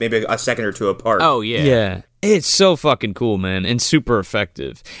 at least maybe a second or two apart. Oh yeah, yeah. It's so fucking cool, man, and super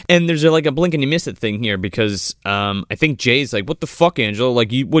effective. And there's like a blink and you miss it thing here, because I think Jay's like, "What the fuck, Angela?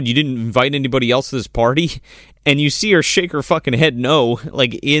 Like, you didn't invite anybody else to this party?" And you see her shake her fucking head no,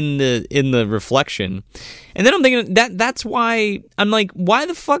 like in the reflection. And then I'm thinking that's why I'm like, why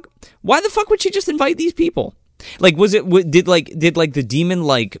the fuck would she just invite these people? Like, did the demon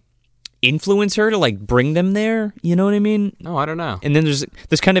like influence her to like bring them there? You know what I mean? No, I don't know. And then there's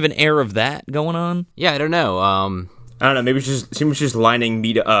kind of an air of that going on. Yeah, I don't know. I don't know. Maybe she's just lining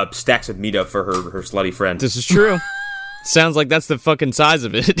stacks of meat up for her slutty friend. This is true. Sounds like that's the fucking size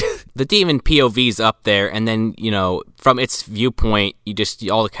of it. The demon POV's up there, and then, you know, from its viewpoint,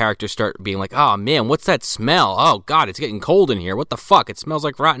 all the characters start being like, oh man, what's that smell? Oh god, it's getting cold in here. What the fuck? It smells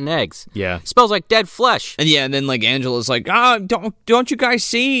like rotten eggs. Yeah. It smells like dead flesh. And yeah, and then like Angela's like, don't you guys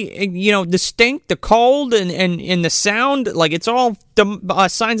see, you know, the stink, the cold, and the sound? Like, it's all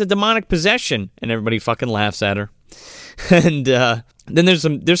signs of demonic possession. And everybody fucking laughs at her. And then there's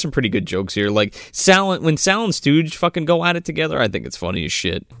some pretty good jokes here. Like, when Sal and Stooge fucking go at it together, I think it's funny as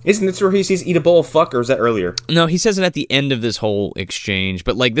shit. Isn't this where he says eat a bowl of fuck, or is that earlier? No, he says it at the end of this whole exchange.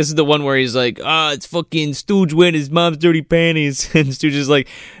 But like, this is the one where he's like, it's fucking Stooge wearing his mom's dirty panties. And Stooge is like,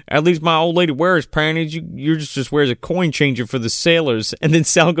 at least my old lady wears panties. You just wears a coin changer for the sailors. And then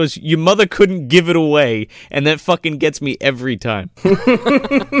Sal goes, your mother couldn't give it away. And that fucking gets me every time.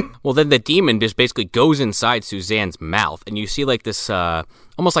 Well, then the demon just basically goes inside Suzanne's mouth, and you see like this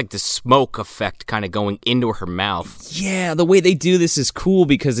almost like the smoke effect kind of going into her mouth. Yeah, the way they do this is cool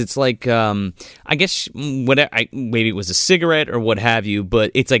because it's like, I guess maybe it was a cigarette or what have you,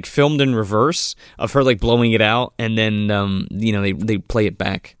 but it's like filmed in reverse of her like blowing it out, and then they play it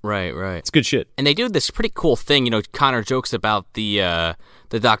back. Right. It's good shit. And they do this pretty cool thing. Connor jokes about the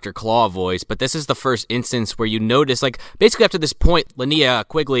Dr. Claw voice, but this is the first instance where you notice, like, basically after this point, Linnea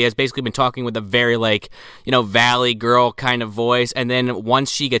Quigley has basically been talking with a very, like, Valley Girl kind of voice, and then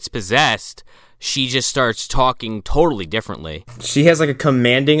once she gets possessed, she just starts talking totally differently. She has, like, a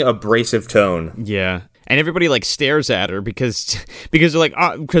commanding, abrasive tone. Yeah. And everybody, like, stares at her because they're like,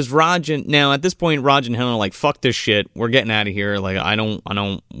 because now at this point, Raj and Helen are like, fuck this shit. We're getting out of here. Like,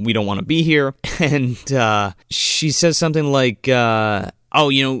 we don't want to be here. And she says something like,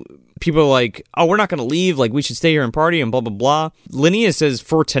 people are like, oh, we're not going to leave. Like, we should stay here and party and blah, blah, blah. Linnea says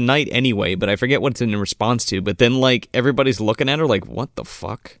for tonight anyway, but I forget what it's in response to. But then, like, everybody's looking at her like, what the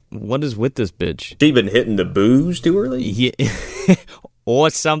fuck? What is with this bitch? She been hitting the booze too early? Yeah.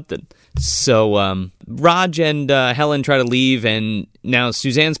 Or something. So Raj and Helen try to leave, and now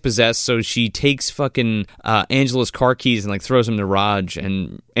Suzanne's possessed, so she takes fucking Angela's car keys and like throws them to Raj,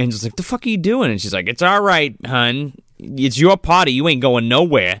 and Angela's like, the fuck are you doing? And she's like, it's all right, hun. It's your party. You ain't going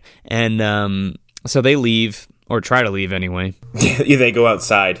nowhere. And so they leave, or try to leave anyway. Yeah, they go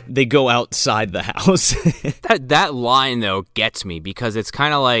outside. They go outside the house. That line, though, gets me, because it's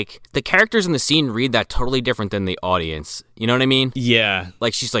kind of like the characters in the scene read that totally different than the audience. You know what I mean? Yeah.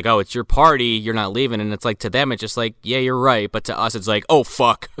 Like, she's like, oh, it's your party, you're not leaving. And it's like, to them, it's just like, yeah, you're right. But to us, it's like, oh,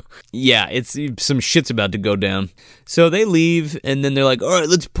 fuck. Yeah, it's some shit's about to go down. So they leave, and then they're like, all right,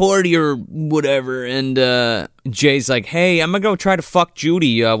 let's party or whatever. And Jay's like, hey, I'm going to go try to fuck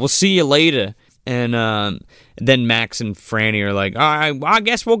Judy. We'll see you later. And then Max and Franny are like, all right, well, I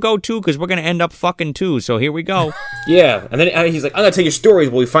guess we'll go too, because we're going to end up fucking too, so here we go. Yeah, and then he's like, I'm going to tell you stories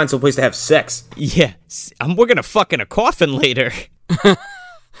while we find some place to have sex. Yeah, we're going to fuck in a coffin later.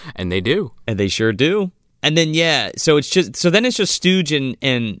 And they do. And they sure do. And then, yeah, so then it's just Stooge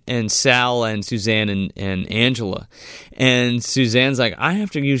and Sal and Suzanne and Angela. And Suzanne's like, I have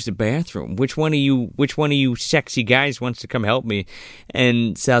to use the bathroom. Which one of you sexy guys wants to come help me?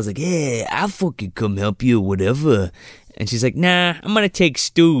 And Sal's like, yeah, I'll fucking come help you or whatever. And she's like, nah, I'm going to take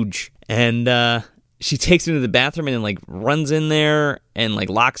Stooge. And she takes him to the bathroom and then, like, runs in there and,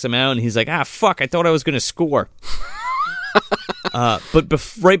 like, locks him out. And he's like, fuck, I thought I was going to score.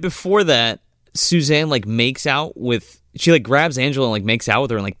 But right before that, Suzanne, like, she, like, grabs Angela and, like, makes out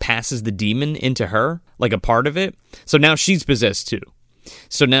with her and, like, passes the demon into her, like, a part of it. So now she's possessed, too.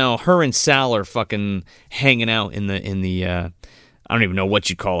 So now her and Sal are fucking hanging out in the I don't even know what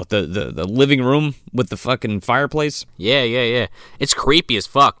you call it, the living room with the fucking fireplace. Yeah. It's creepy as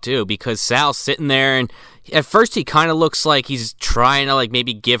fuck, too, because Sal's sitting there, and at first he kind of looks like he's trying to, like,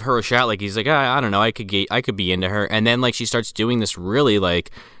 maybe give her a shot. Like, he's like, I don't know, I could be into her. And then, like, she starts doing this really,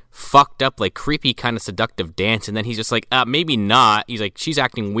 like, fucked up, like, creepy kind of seductive dance, and then he's just like, maybe not. He's like, she's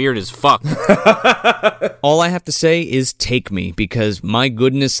acting weird as fuck. All I have to say is take me, because my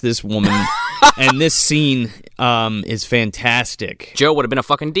goodness, this woman and this scene is fantastic. Joe would have been a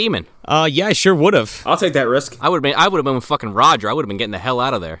fucking demon. Yeah, I sure would have. I'll take that risk. I would have been with fucking Roger. I would have been getting the hell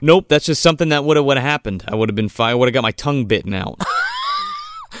out of there. Nope, that's just something that would have happened. I would have got my tongue bitten out.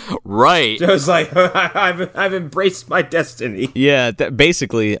 Right. Joe's like, I've embraced my destiny. Yeah,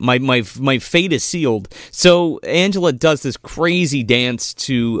 basically, my fate is sealed. So Angela does this crazy dance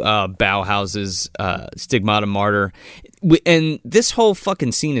to Bauhaus's Stigmata Martyr. And this whole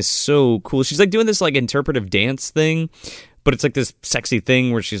fucking scene is so cool. She's like doing this like interpretive dance thing, but it's like this sexy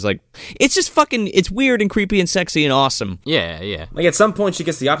thing where she's like, it's just fucking, it's weird and creepy and sexy and awesome. Yeah. Like at some point she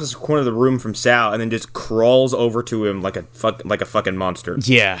gets the opposite corner of the room from Sal and then just crawls over to him like a fucking monster.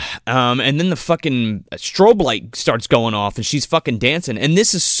 Yeah. And then the fucking strobe light starts going off and she's fucking dancing. And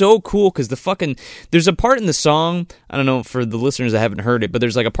this is so cool because there's a part in the song, I don't know for the listeners that haven't heard it, but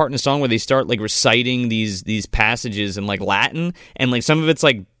there's like a part in the song where they start like reciting these passages in like Latin, and like some of it's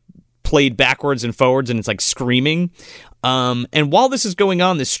like played backwards and forwards and it's like screaming. And while this is going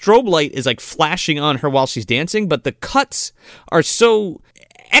on, the strobe light is like flashing on her while she's dancing, but the cuts are so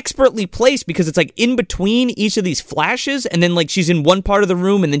expertly placed because it's like in between each of these flashes, and then like she's in one part of the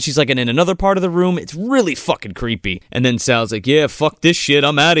room and then she's like in another part of the room. It's really fucking creepy. And then Sal's like, yeah, fuck this shit,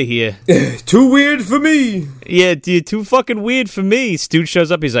 I'm out of here. Too weird for me. Yeah, dude, too fucking weird for me. Stu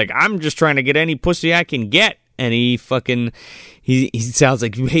shows up, he's like, I'm just trying to get any pussy I can get. And he sounds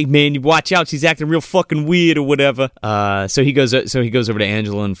like, hey man, you watch out, she's acting real fucking weird or whatever. So he goes over to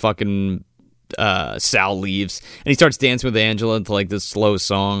Angela and fucking Sal leaves, and he starts dancing with Angela to like this slow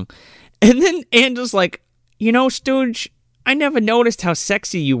song. And then Angela's like, you know, Stooge, I never noticed how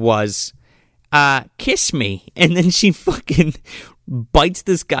sexy you was. Kiss me. And then she fucking bites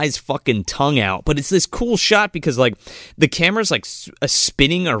this guy's fucking tongue out. But it's this cool shot because, like, the camera's, like,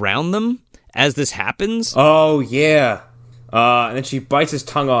 spinning around them as this happens. Oh, yeah. And then she bites his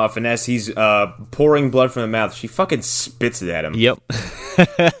tongue off, and as he's pouring blood from the mouth, she fucking spits it at him. Yep.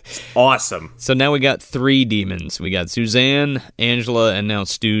 Awesome. So now we got 3 demons. We got Suzanne, Angela, and now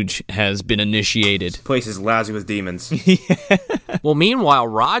Stooge has been initiated. This place is lousy with demons. Well, meanwhile,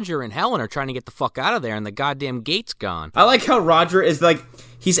 Roger and Helen are trying to get the fuck out of there, and the goddamn gate's gone. I like how Roger is, like,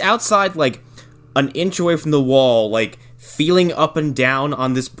 he's outside, like, an inch away from the wall, like, feeling up and down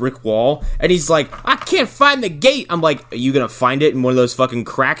on this brick wall, and he's like, I can't find the gate. I'm like, are you gonna find it in one of those fucking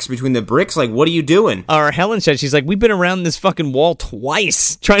cracks between the bricks? Like, what are you doing? Or Helen said, she's like, we've been around this fucking wall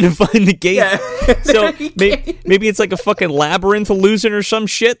twice trying to find the gate. Yeah. So maybe it's like a fucking labyrinth illusion or some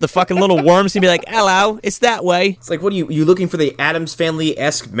shit. The fucking little worms can be like, hello, it's that way. It's like, what are you looking for the Addams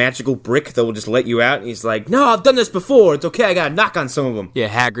Family-esque magical brick that will just let you out? And he's like, no, I've done this before. It's okay. I gotta knock on some of them. Yeah,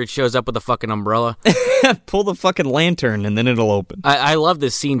 Hagrid shows up with a fucking umbrella. Pull the fucking lantern and then it'll open. I love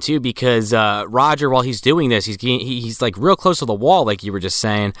this scene too because Roger, while he's doing this, he's like real close to the wall, like you were just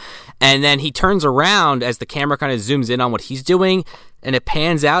saying, and then he turns around as the camera kind of zooms in on what he's doing, and it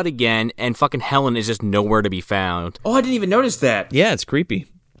pans out again, and fucking Helen is just nowhere to be found. Oh, I didn't even notice that. Yeah, it's creepy.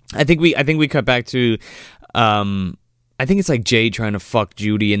 I think we cut back to I think it's like Jay trying to fuck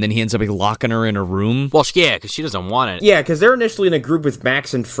Judy, and then he ends up like locking her in a room. Well, yeah, because she doesn't want it. Yeah, because they're initially in a group with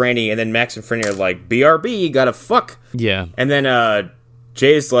Max and Franny, and then Max and Franny are like, BRB, gotta fuck. Yeah. And then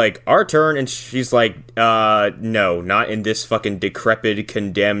Jay's like, our turn, and she's like, no, not in this fucking decrepit,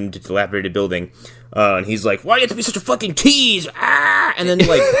 condemned, dilapidated building. And he's like, why do you have to be such a fucking tease? Ah! And then,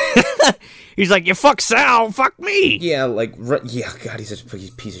 like... he's like, you fuck Sal, fuck me! Yeah, like, yeah, God, he's such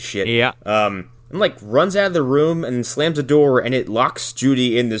a piece of shit. Yeah. And, like, runs out of the room and slams the door, and it locks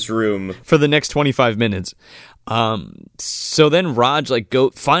Judy in this room. For the next 25 minutes. So then Raj, like,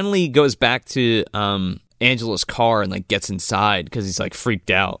 finally goes back to Angela's car and, like, gets inside because he's, like,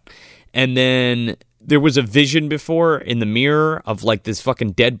 freaked out. And then there was a vision before in the mirror of, like, this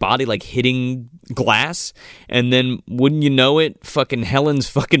fucking dead body, like, hitting glass. And then, wouldn't you know it, fucking Helen's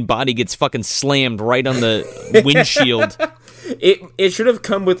fucking body gets fucking slammed right on the windshield. It should have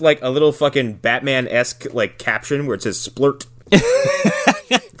come with, like, a little fucking Batman-esque, like, caption where it says splurt.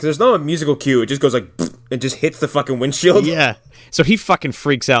 Because there's no musical cue. It just goes, like, it just hits the fucking windshield. Yeah. So he fucking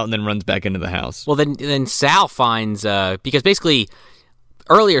freaks out and then runs back into the house. Well, then Sal finds, because basically,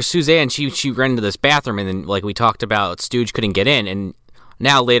 earlier, Suzanne, she ran into this bathroom, and then, like we talked about, Stooge couldn't get in, and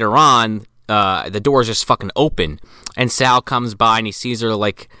now later on, the door's just fucking open, and Sal comes by and he sees her,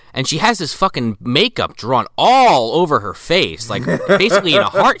 like, and she has this fucking makeup drawn all over her face, like basically in a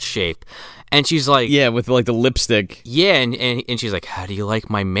heart shape, and she's like, yeah, with like the lipstick, yeah, and she's like, how do you like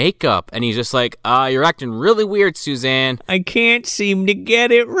my makeup? And he's just like, you're acting really weird, Suzanne. I can't seem to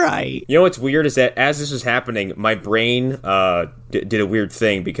get it right. You know what's weird is that as this was happening, my brain did a weird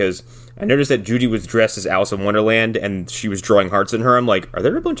thing because I noticed that Judy was dressed as Alice in Wonderland, and she was drawing hearts in her. I'm like, are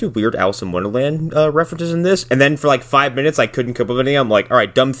there a bunch of weird Alice in Wonderland references in this? And then for like 5 minutes, I couldn't come up with anything. I'm like, all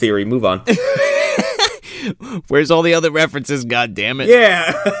right, dumb theory, move on. Where's all the other references, God damn it?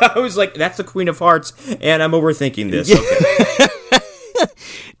 Yeah, I was like, that's the Queen of Hearts, and I'm overthinking this. Okay.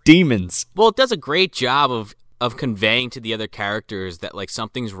 Demons. Well, it does a great job of conveying to the other characters that, like,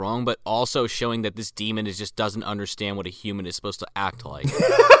 something's wrong, but also showing that this demon just doesn't understand what a human is supposed to act like.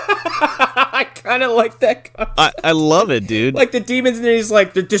 I kind of like that. I love it, dude. Like, the demons, and he's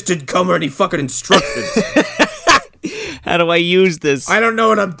like, there just didn't come any fucking instructions. How do I use this? I don't know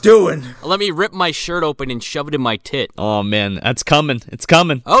what I'm doing. Let me rip my shirt open and shove it in my tit. Oh, man, that's coming. It's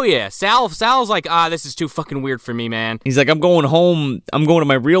coming. Oh, yeah. Sal's like, this is too fucking weird for me, man. He's like, I'm going home. I'm going to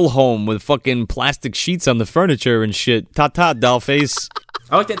my real home with fucking plastic sheets on the furniture and shit. Ta-ta, doll face.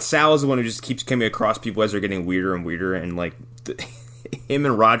 I like that Sal is the one who just keeps coming across people as they're getting weirder and weirder, and, like, him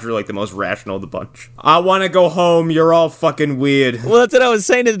and Roger are, like, the most rational of the bunch. I want to go home. You're all fucking weird. Well, that's what I was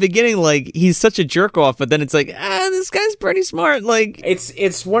saying at the beginning. Like, he's such a jerk-off, but then it's like, this guy's pretty smart. Like,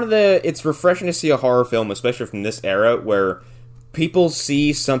 it's refreshing to see a horror film, especially from this era, where people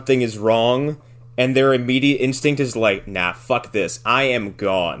see something is wrong, and their immediate instinct is like, nah, fuck this. I am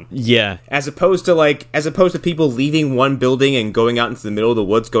gone. Yeah. As opposed to people leaving one building and going out into the middle of the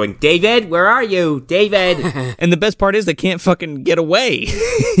woods going, David, where are you? David. And the best part is they can't fucking get away.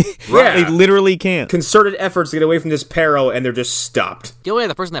 Yeah. They literally can't. Concerted efforts to get away from this peril, and they're just stopped. The only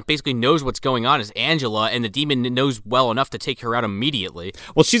other person that basically knows what's going on is Angela, and the demon knows well enough to take her out immediately.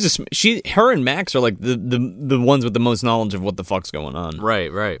 Well, her and Max are like the ones with the most knowledge of what the fuck's going on.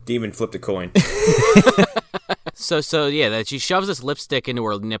 Right. Demon flipped a coin. So yeah, that she shoves this lipstick into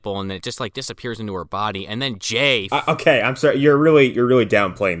her nipple and it just like disappears into her body, and then Jay. Okay, I'm sorry. You're really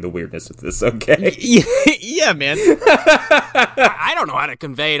downplaying the weirdness of this. Okay. Yeah, man. I don't know how to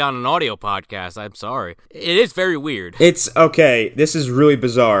convey it on an audio podcast. I'm sorry. It is very weird. It's okay. This is really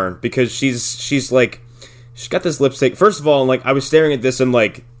bizarre because she's like, she's got this lipstick. First of all, like I was staring at this and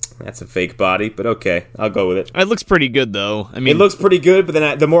like, that's a fake body, but okay, I'll go with it. It looks pretty good, though. I mean, it looks pretty good, but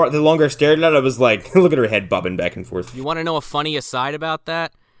then the longer I stared at it, I was like, look at her head bobbing back and forth. You want to know a funny aside about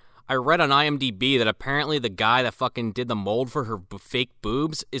that? I read on IMDb that apparently the guy that fucking did the mold for her fake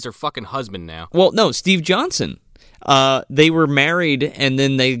boobs is her fucking husband now. Well, no, Steve Johnson. They were married and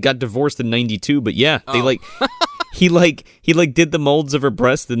then they got divorced in '92. But yeah, they he did the molds of her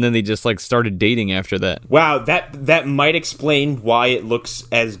breast and then they just like started dating after that. Wow, that might explain why it looks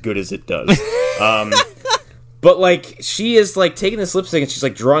as good as it does. But like she is like taking this lipstick and she's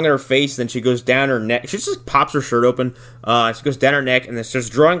like drawing on her face, then she goes down her neck. She just pops her shirt open. She goes down her neck and then starts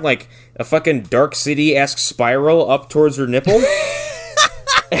drawing like a fucking Dark City-esque spiral up towards her nipple.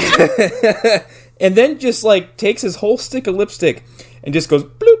 And then just like takes his whole stick of lipstick and just goes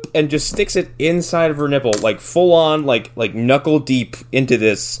bloop and just sticks it inside of her nipple, like full on, like knuckle deep into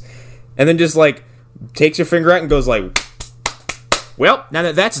this, and then just like takes her finger out and goes like, well, now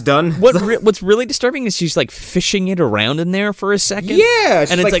that that's done. What's really disturbing is she's like fishing it around in there for a second. Yeah,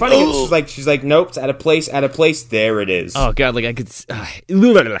 she's and it's like, she's like, nope, it's out of place. There it is. Oh god, like I could.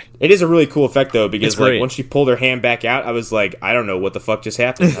 It is a really cool effect though, because like great. once she pulled her hand back out, I was like, I don't know what the fuck just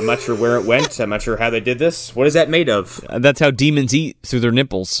happened. I'm not sure where it went. I'm not sure how they did this. What is that made of? That's how demons eat, through their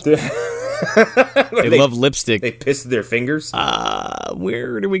nipples. They love lipstick. They piss their fingers.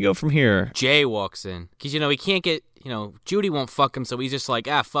 Where do we go from here? Jay walks in because he can't get. Judy won't fuck him, so he's just like,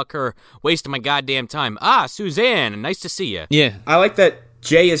 fuck her, wasting my goddamn time. Suzanne, nice to see you. Yeah. I like that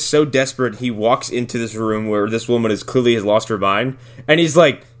Jay is so desperate, he walks into this room where this woman has lost her mind, and he's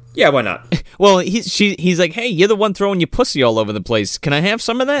like, yeah, why not? Well, he's like, hey, you're the one throwing your pussy all over the place. Can I have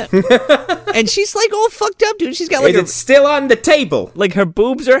some of that? And she's like all fucked up, dude. She's got like it's still on the table. Like her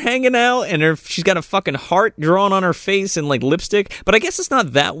boobs are hanging out, and she's got a fucking heart drawn on her face and like lipstick. But I guess it's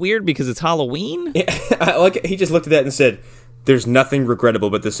not that weird because it's Halloween. Yeah, he just looked at that and said, there's nothing regrettable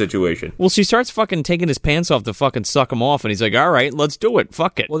about this situation. Well, she starts fucking taking his pants off to fucking suck him off, and he's like, all right, let's do it.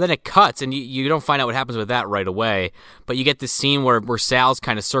 Fuck it. Well, then it cuts, and you don't find out what happens with that right away, but you get this scene where Sal's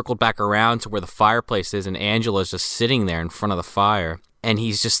kind of circled back around to where the fireplace is, and Angela's just sitting there in front of the fire. And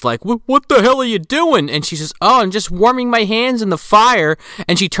he's just like, what the hell are you doing? And she says, I'm just warming my hands in the fire.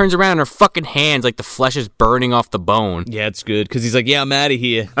 And she turns around and her fucking hands, like the flesh is burning off the bone. Yeah, it's good, because he's like, yeah, I'm out of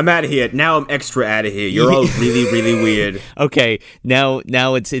here. Now I'm extra out of here. You're all really, really weird. Okay, now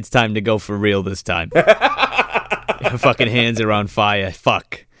it's time to go for real this time. Her fucking hands are on fire.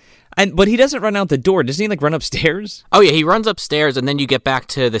 Fuck. But he doesn't run out the door. Doesn't he, like, run upstairs? Oh, yeah, he runs upstairs, and then you get back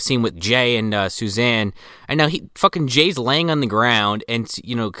to the scene with Jay and Suzanne. And now Jay's laying on the ground, and,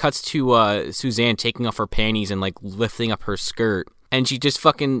 cuts to Suzanne taking off her panties and, like, lifting up her skirt. And she just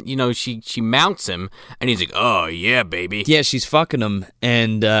fucking, she mounts him, and he's like, oh, yeah, baby. Yeah, she's fucking him,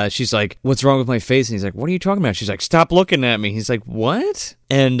 and she's like, what's wrong with my face? And he's like, what are you talking about? She's like, stop looking at me. He's like, what?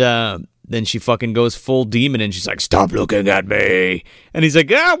 And, then she fucking goes full demon and she's like, stop looking at me. And he's like,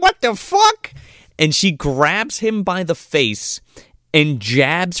 what the fuck? And she grabs him by the face and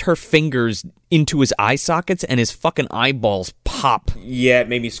jabs her fingers into his eye sockets and his fucking eyeballs pop. Yeah, it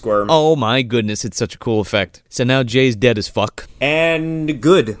made me squirm. Oh my goodness, it's such a cool effect. So now Jay's dead as fuck. And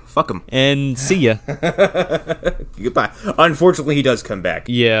good. Fuck him. And see ya. Goodbye. Unfortunately, he does come back.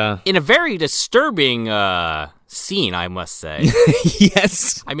 Yeah. In a very disturbing scene, I must say.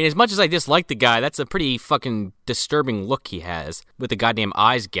 Yes. I mean, as much as I dislike the guy, that's a pretty fucking disturbing look he has, with the goddamn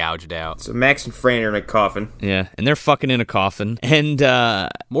eyes gouged out. So Max and Fran are in a coffin. Yeah, and they're fucking in a coffin. And,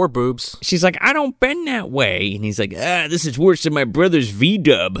 more boobs. She's like, I don't bend that way. And he's like, this is worse than my brother's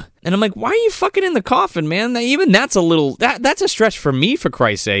V-dub. And I'm like, why are you fucking in the coffin, man? Even that's a little, that's a stretch for me, for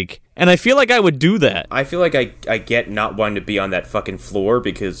Christ's sake. And I feel like I would do that. I feel like I get not wanting to be on that fucking floor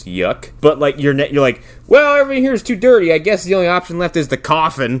because yuck. But like you're like, well, everything here is too dirty. I guess the only option left is the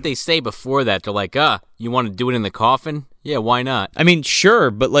coffin. They say before that, they're like, you want to do it in the coffin? Yeah, why not? I mean,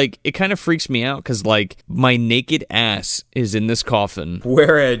 sure, but like it kind of freaks me out because like my naked ass is in this coffin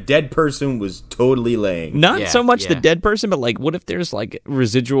where a dead person was totally laying. Not so much the dead person, but like what if there's like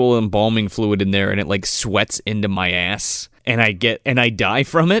residual embalming fluid in there and it like sweats into my ass? And I die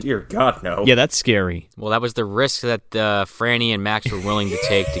from it? Dear God, no. Yeah, that's scary. Well, that was the risk that Franny and Max were willing to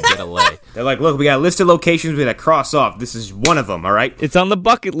take to get a lay. They're like, look, we got a list of locations we got to cross off. This is one of them, all right? It's on the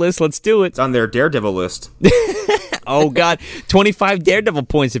bucket list. Let's do it. It's on their Daredevil list. Oh, God. 25 Daredevil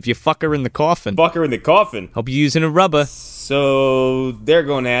points if you fuck her in the coffin. Fuck her in the coffin. Hope you're using a rubber. So they're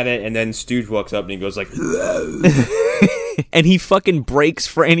going at it, and then Stooge walks up and he goes like, and he fucking breaks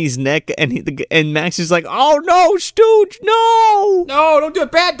Franny's neck, and Max is like, oh no, Stooge, no! No, don't do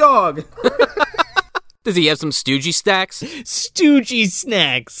it, bad dog! Does he have some Stoogey stacks? Stoogey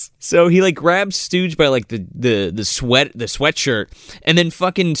snacks. So he like grabs Stooge by like the sweatshirt, and then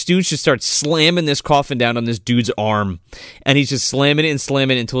fucking Stooge just starts slamming this coffin down on this dude's arm, and he's just slamming it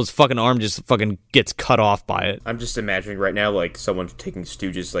until his fucking arm just fucking gets cut off by it. I'm just imagining right now like someone taking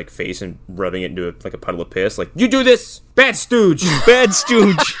Stooge's like face and rubbing it into a puddle of piss. Like, you do this, bad Stooge, bad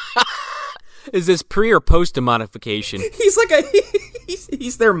Stooge. Is this pre or post demonification? He's like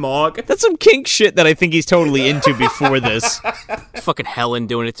he's their Mog. That's some kink shit that I think he's totally into before this. Fucking Helen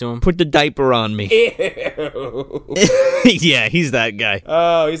doing it to him. Put the diaper on me. Ew. Yeah, he's that guy.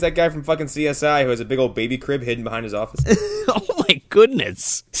 Oh, he's that guy from fucking CSI who has a big old baby crib hidden behind his office. Oh my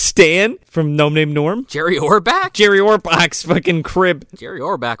goodness. Stan from No Name Norm? Jerry Orbach? Jerry Orbach's fucking crib. Jerry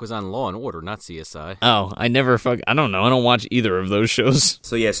Orbach was on Law and Order, not CSI. Oh, I don't know. I don't watch either of those shows.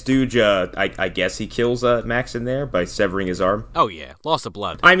 So yeah, Stooge, I guess he kills Max in there by severing his arm. Oh yeah, loss of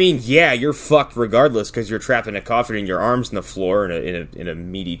blood. I mean, yeah, you're fucked regardless because you're trapped in a coffin and your arm's in the floor in a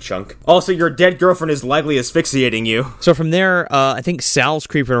meaty chunk. Also, your dead girlfriend is likely asphyxiating you. So from there, I think Sal's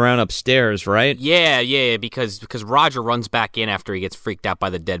creeping around upstairs, right? Yeah, because Roger runs back in after he gets freaked out by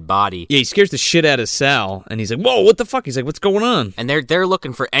the dead body. Yeah, he scares the shit out of Sal, and he's like, whoa, what the fuck? He's like, what's going on? And they're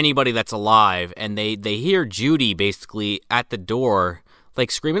looking for anybody that's alive, and they hear Judy basically at the door, like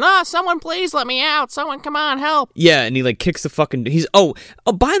screaming, someone please let me out, someone come on, help. Yeah, and he like kicks the fucking,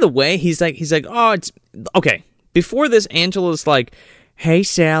 by the way, he's like, oh, it's, okay, before this, Angela's like, hey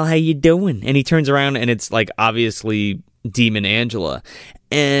Sal, how you doing? And he turns around and it's like obviously Demon Angela,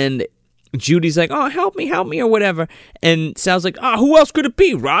 and Judy's like, oh, help me, or whatever. And Sal's like, who else could it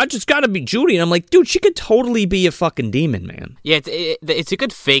be, Raj? It's gotta be Judy. And I'm like, dude, she could totally be a fucking demon, man. Yeah, it's a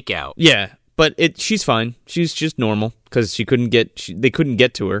good fake out. Yeah, but she's fine. She's just normal, because they couldn't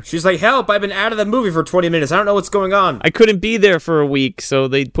get to her. She's like, help, I've been out of the movie for 20 minutes. I don't know what's going on. I couldn't be there for a week, so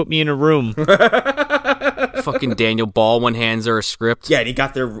they put me in a room. Fucking Daniel Baldwin hands her a script. Yeah, and he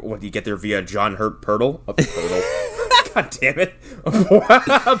got there, what did he get there via John Hurt Pirtle? God damn it.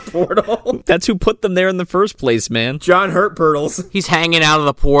 A portal. That's who put them there in the first place, man. John Hurt Pirtles. He's hanging out of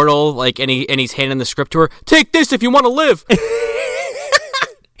the portal, like, and he's handing the script to her. Take this if you want to live.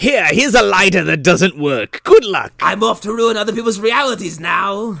 Here's a lighter that doesn't work. Good luck. I'm off to ruin other people's realities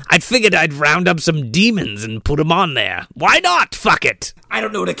now. I figured I'd round up some demons and put them on there. Why not? Fuck it. I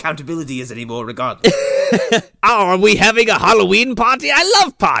don't know what accountability is anymore, regardless. Are we having a Halloween party? I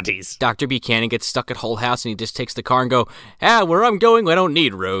love parties. Dr. Buchanan gets stuck at Hull House and he just takes the car and go, where I'm going, I don't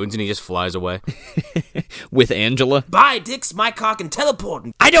need roads, and he just flies away. With Angela. Bye, Dix, my car can teleport.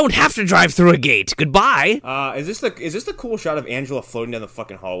 I don't have to drive through a gate. Goodbye. Is this the cool shot of Angela floating down the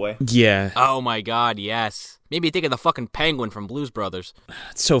fucking hallway? Yeah. Oh my god, yes. Made me think of the fucking penguin from Blues Brothers.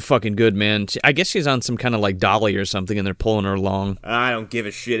 It's so fucking good, man. I guess she's on some kind of like dolly or something, and they're pulling her along. I don't give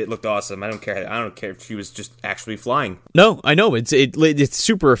a shit. It looked awesome. I don't care if she was just actually flying. No, I know. It's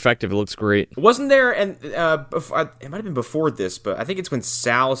super effective. It looks great. Wasn't there, and it might have been before this, but I think it's when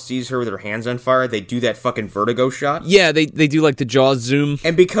Sal sees her with her hands on fire, they do that fucking vertigo shot. Yeah, they do like the Jaws zoom.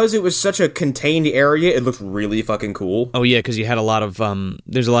 And because it was such a contained area, it looked really fucking cool. Oh yeah, because you had a lot of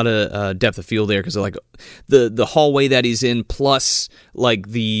there's a lot of depth of field there because like the hallway that he's in, plus like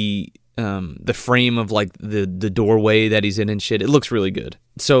the frame of like the doorway that he's in and shit. It looks really good.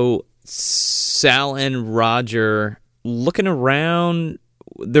 So Sal and Roger looking around.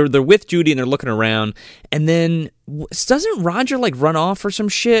 They're with Judy and they're looking around, and then doesn't Roger like run off or some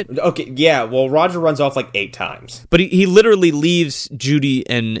shit? Okay, yeah. Well, Roger runs off like 8 times, but he literally leaves Judy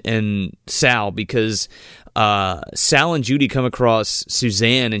and Sal because Sal and Judy come across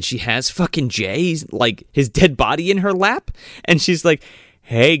Suzanne and she has fucking Jay's like his dead body in her lap, and she's like,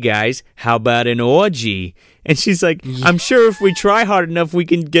 hey guys, how about an orgy? And she's like, I'm sure if we try hard enough, we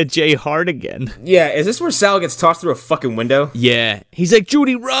can get Jay hard again. Yeah, is this where Sal gets tossed through a fucking window? Yeah. He's like,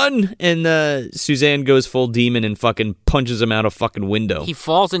 Judy, run! And Suzanne goes full demon and fucking punches him out a fucking window. He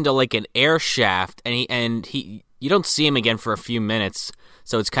falls into like an air shaft, and he you don't see him again for a few minutes,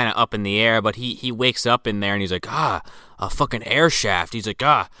 so it's kind of up in the air, but he wakes up in there and he's like, a fucking air shaft. He's like,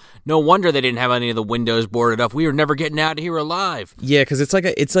 no wonder they didn't have any of the windows boarded up. We were never getting out of here alive. Yeah, because it's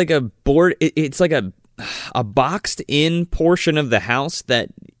like a boxed in portion of the house that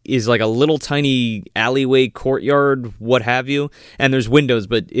is like a little tiny alleyway, courtyard, what have you, and there's windows,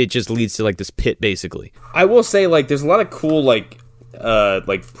 but it just leads to like this pit basically. I will say, like, there's a lot of cool like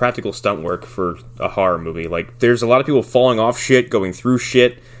like practical stunt work for a horror movie. Like, there's a lot of people falling off shit, going through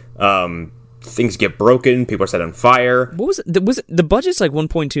shit. Things get broken. People are set on fire. What was it? The budget's like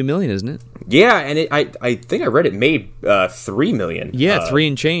 1.2 million, isn't it? Yeah, and I think I read it made 3 million. Yeah, 3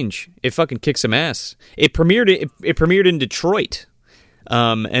 and change. It fucking kicks some ass. It premiered in Detroit.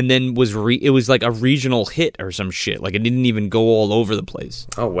 And then it was like a regional hit or some shit. Like, it didn't even go all over the place.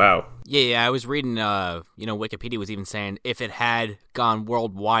 Oh, wow. Yeah, I was reading, Wikipedia was even saying if it had gone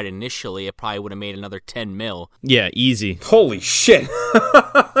worldwide initially, it probably would have made another 10 mil. Yeah, easy. Holy shit.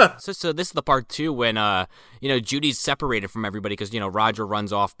 So this is the part, too, when, Judy's separated from everybody because, Roger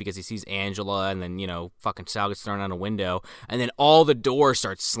runs off because he sees Angela, and then, fucking Sal gets thrown out a window, and then all the doors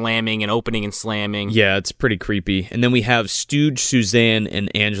start slamming and opening and slamming. Yeah, it's pretty creepy. And then we have Stooge, Suzanne,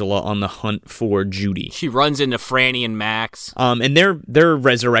 and Angela on the hunt for Judy. She runs into Franny and Max. And they're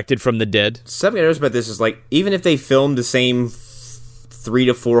resurrected from the dead. Something I noticed about this is, like, even if they filmed the same 3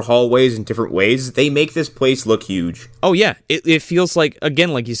 to 4 hallways in different ways, they make this place look huge. Oh yeah, it feels like,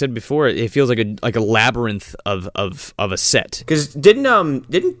 again, like you said before, it feels like a labyrinth of a set. Because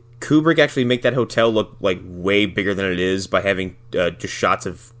didn't Kubrick actually make that hotel look like way bigger than it is by having just shots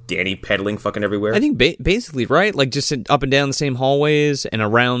of Danny pedaling fucking everywhere? I think basically, right? Like, just up and down the same hallways and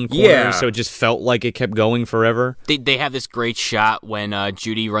around corners, so it just felt like it kept going forever. They have this great shot when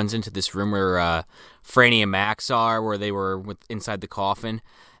Judy runs into this room where Franny and Max are, where they were inside the coffin,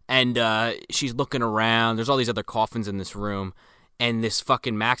 and she's looking around. There's all these other coffins in this room, and this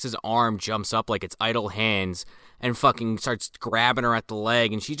fucking Max's arm jumps up like it's idle hands and fucking starts grabbing her at the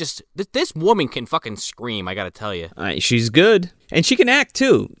leg, and she just... This woman can fucking scream, I gotta tell you. She's good. And she can act,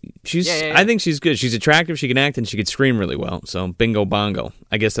 too. Yeah. I think she's good. She's attractive, she can act, and she can scream really well. So, bingo bongo.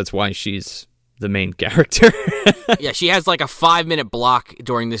 I guess that's why she's the main character. Yeah, she has like a 5-minute block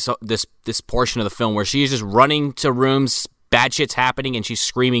during this portion of the film where she's just running to rooms, bad shit's happening, and she's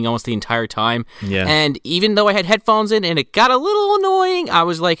screaming almost the entire time. Yeah. And even though I had headphones in and it got a little annoying, I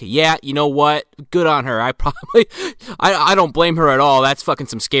was like, yeah, you know what? Good on her. I don't blame her at all. That's fucking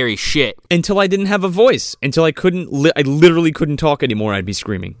some scary shit. Until I didn't have a voice. Until I I literally couldn't talk anymore. I'd be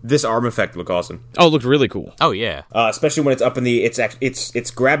screaming. This arm effect looked awesome. Oh, it looked really cool. Oh, yeah. Especially when it's up in the...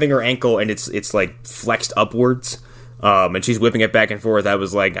 It's grabbing her ankle and it's like flexed upwards. And she's whipping it back and forth. I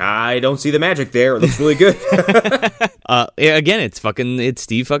was like, I don't see the magic there. It looks really good. Again, it's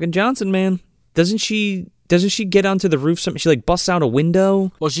Steve fucking Johnson, man. Doesn't she get onto the roof? She like busts out a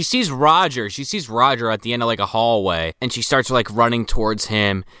window. Well, she sees Roger. She sees Roger at the end of like a hallway, and she starts like running towards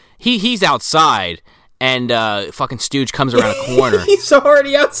him. He's outside. And fucking Stooge comes around a corner. He's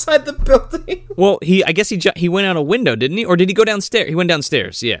already outside the building. Well, I guess he went out a window, didn't he? Or did he go downstairs? He went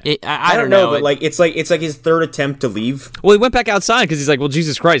downstairs. Yeah. I don't know, but like it's like his third attempt to leave. Well, he went back outside because he's like, well,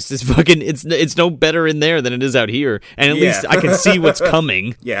 Jesus Christ, this fucking it's no better in there than it is out here, and at least I can see what's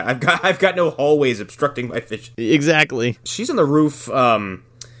coming. Yeah, I've got no hallways obstructing my vision. Exactly. She's on the roof. Well,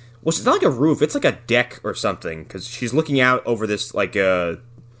 it's not like a roof. It's like a deck or something because she's looking out over this like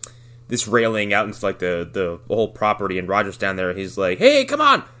this railing out into like the whole property, and Roger's down there. He's like, "Hey, come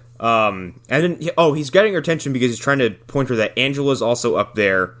on!" And then he's getting her attention because he's trying to point her that Angela's also up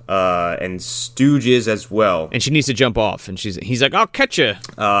there, and Stooge is as well, and she needs to jump off. And he's like, "I'll catch you."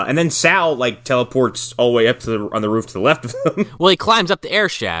 And then Sal like teleports all the way up on the roof to the left of them. Well, he climbs up the air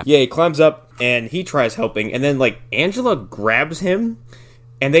shaft. Yeah, he climbs up and he tries helping, and then like Angela grabs him.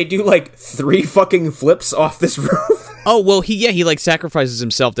 And they do, like, 3 fucking flips off this roof. Oh, well, he, like, sacrifices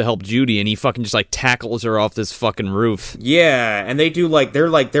himself to help Judy, and he fucking just, like, tackles her off this fucking roof. Yeah, and they do,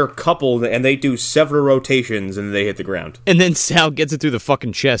 they're coupled, and they do several rotations, and they hit the ground. And then Sal gets it through the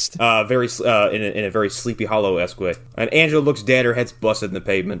fucking chest. In a very Sleepy Hollow-esque way. And Angela looks dead, her head's busted in the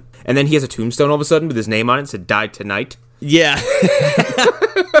pavement. And then he has a tombstone all of a sudden with his name on it, said, "Died tonight." Yeah.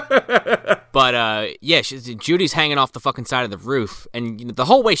 But, Judy's hanging off the fucking side of the roof, and the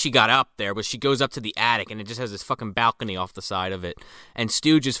whole way she got up there was she goes up to the attic, and it just has this fucking balcony off the side of it, and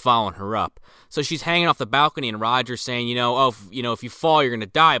Stooge is following her up. So she's hanging off the balcony, and Roger's saying, if you fall, you're gonna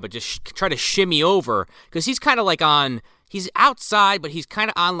die, but just try to shimmy over, because he's kind of like he's outside, but he's kind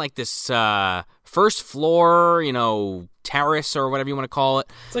of on like this first floor, terrace or whatever you want to call it.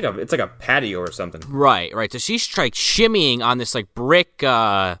 It's like a patio or something. Right. So she's like shimmying on this like brick.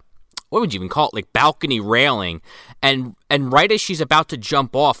 What would you even call it? Like balcony railing, and right as she's about to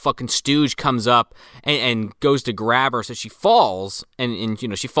jump off, fucking Stooge comes up and goes to grab her, so she falls, and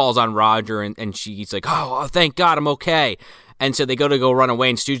she falls on Roger, and she's like, oh, thank God, I'm okay. And so they go run away,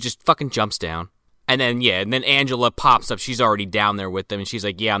 and Stooge just fucking jumps down, and then Angela pops up. She's already down there with them, and she's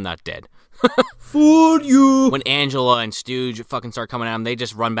like, yeah, I'm not dead. Fooled you. When Angela and Stooge fucking start coming at them, they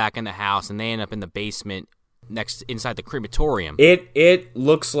just run back in the house, and they end up in the basement. inside the crematorium. It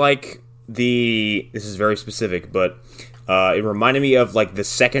looks like this is very specific, but it reminded me of like the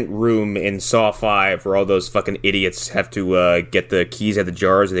second room in Saw 5 where all those fucking idiots have to get the keys out of the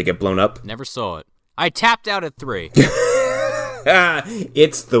jars and they get blown up. Never saw it. I tapped out at 3.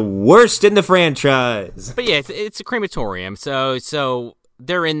 It's the worst in the franchise. But yeah, it's a crematorium. So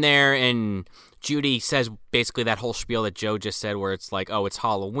they're in there, and Judy says basically that whole spiel that Joe just said, where it's like, oh, it's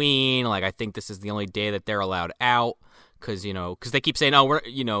Halloween. Like, I think this is the only day that they're allowed out. Because they keep saying,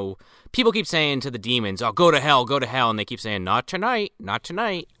 oh, people keep saying to the demons, oh, go to hell. And they keep saying, not tonight.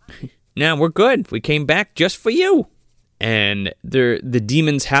 Now we're good. We came back just for you. And the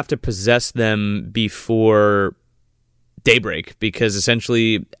demons have to possess them before daybreak, because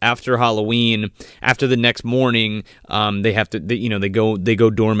essentially after Halloween, after the next morning, they have to, they go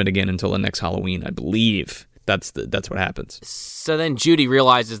dormant again until the next Halloween, I believe. That's what happens. So then Judy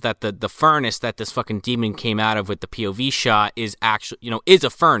realizes that the furnace that this fucking demon came out of with the POV shot is actually, is a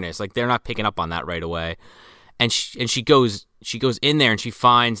furnace. Like, they're not picking up on that right away. And she goes in there and she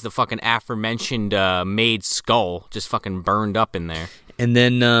finds the fucking aforementioned maid's skull just fucking burned up in there. And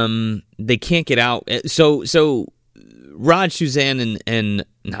then they can't get out. So Raj, Suzanne,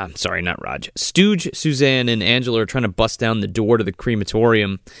 Stooge, Suzanne, and Angela are trying to bust down the door to the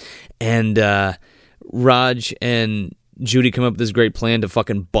crematorium, and Raj and Judy come up with this great plan to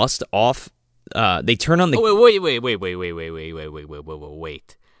fucking bust off. They turn on the.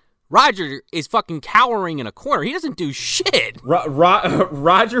 Wait. Roger is fucking cowering in a corner. He doesn't do shit.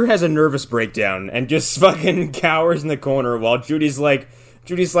 Roger has a nervous breakdown and just fucking cowers in the corner while Judy's like,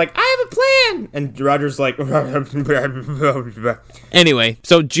 I have a plan, and Roger's like, anyway.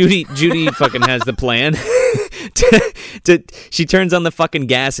 So Judy fucking has the plan. She turns on the fucking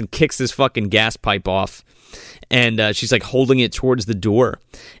gas and kicks this fucking gas pipe off, and she's like holding it towards the door,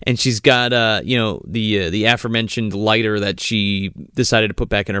 and she's got the aforementioned lighter that she decided to put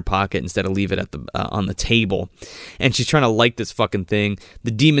back in her pocket instead of leave it at the on the table, and she's trying to light this fucking thing.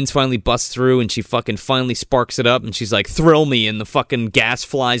 The demons finally bust through, and she fucking finally sparks it up, and she's like, "Thrill me!" and the fucking gas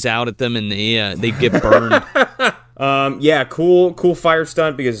flies out at them, and they get burned. Cool fire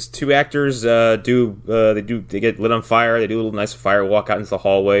stunt, because two actors they get lit on fire. They do a little nice fire walk out into the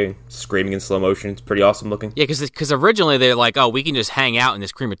hallway, screaming in slow motion. It's pretty awesome looking. Yeah, because originally they're like, oh, we can just hang out in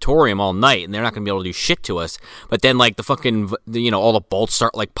this crematorium all night, and they're not going to be able to do shit to us. But then like the fucking all the bolts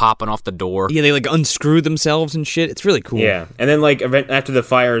start like popping off the door. Yeah, they like unscrew themselves and shit. It's really cool. Yeah, and then like after the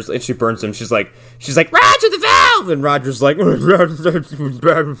fires, and she burns them. She's like, Roger the valve, and Roger's like,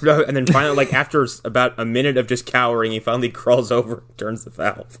 and then finally, like after about a minute of just cowering, he finally crawls over and turns the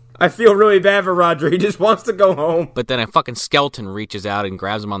valve. I feel really bad for Roger. He just wants to go home. But then a fucking skeleton reaches out and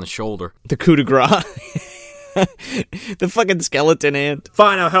grabs him on the shoulder. The coup de grace. The fucking skeleton ant.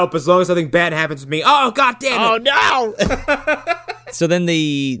 Fine, I'll help as long as nothing bad happens to me. Oh, god damn it. Oh, no! So then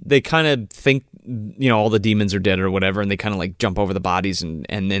they kind of think, all the demons are dead or whatever, and they kind of like jump over the bodies, and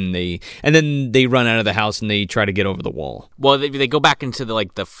then they run out of the house and they try to get over the wall. Well, they go back into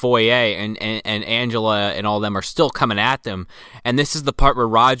the foyer, and Angela and all of them are still coming at them. And this is the part where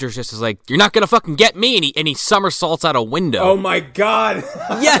Rogers just is like, "You're not gonna fucking get me," and he somersaults out a window. Oh my god!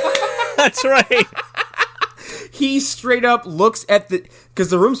 Yeah, that's right. He straight up looks at because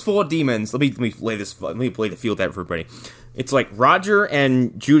the room's full of demons. Let me lay the field out for everybody. It's like Roger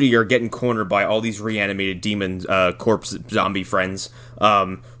and Judy are getting cornered by all these reanimated demon corpse zombie friends.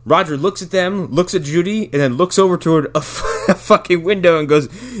 Roger looks at them, looks at Judy, and then looks over toward a fucking window and goes,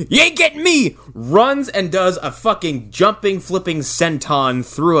 "You ain't getting me!" Runs and does a fucking jumping, flipping senton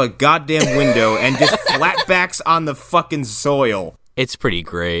through a goddamn window and just flatbacks on the fucking soil. It's pretty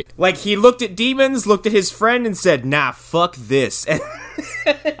great. Like, he looked at demons, looked at his friend, and said, "Nah, fuck this."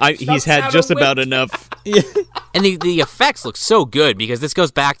 He's had just about enough. And the effects look so good, because this goes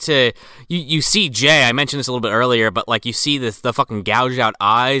back to, you see Jay, I mentioned this a little bit earlier, but like you see the fucking gouged out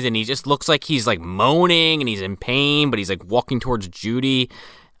eyes, and he just looks like he's like moaning, and he's in pain, but he's like walking towards Judy.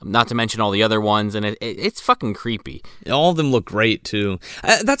 Not to mention all the other ones, and it's fucking creepy. All of them look great, too.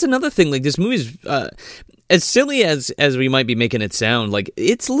 That's another thing, like, this movie's, as silly as we might be making it sound, like,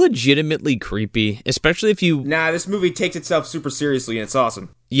 it's legitimately creepy, especially if you... Nah, this movie takes itself super seriously, and it's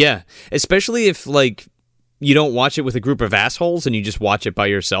awesome. Yeah, especially if, like, you don't watch it with a group of assholes, and you just watch it by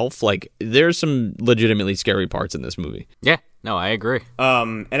yourself. Like, there's some legitimately scary parts in this movie. Yeah. No, I agree.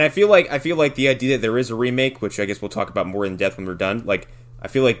 And I feel like the idea that there is a remake, which I guess we'll talk about more in depth when we're done, like, I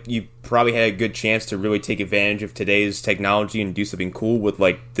feel like you probably had a good chance to really take advantage of today's technology and do something cool with,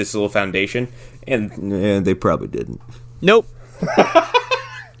 like, this little foundation, and they probably didn't. Nope.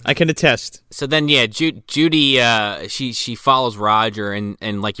 I can attest. So then, yeah, Judy, she follows Roger,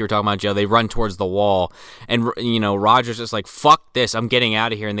 and like you were talking about, Joe, they run towards the wall, and Roger's just like, "Fuck this, I'm getting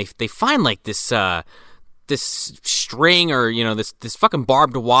out of here." And they find like this string or this fucking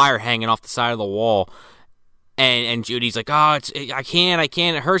barbed wire hanging off the side of the wall. And Judy's like, I can't,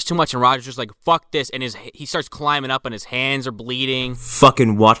 it hurts too much. And Roger's just like, fuck this. And he starts climbing up and his hands are bleeding.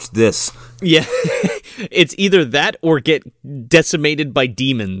 Fucking watch this. Yeah. It's either that or get decimated by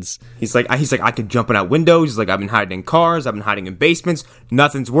demons. He's like, I could jump out windows. He's like, I've been hiding in cars. I've been hiding in basements.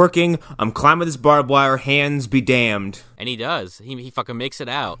 Nothing's working. I'm climbing this barbed wire. Hands be damned. And he does. He fucking makes it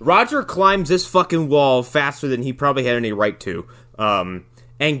out. Roger climbs this fucking wall faster than he probably had any right to.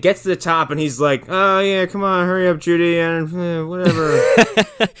 And gets to the top, and he's like, "Oh yeah, come on, hurry up, Judy, and whatever."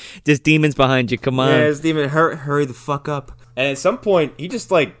 There's demons behind you. Come on. Yeah, there's demon. Hurry the fuck up. And at some point, he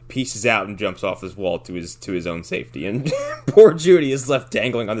just like pieces out and jumps off this wall to his own safety, and poor Judy is left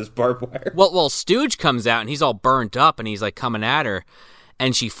dangling on this barbed wire. Well, Stooge comes out, and he's all burnt up, and he's like coming at her,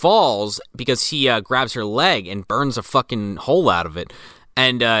 and she falls because he grabs her leg and burns a fucking hole out of it.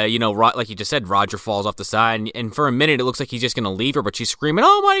 And, like you just said, Roger falls off the side, and for a minute it looks like he's just going to leave her, but she's screaming,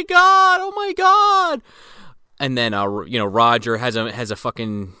 "Oh my God! Oh my God!" And then, Roger has a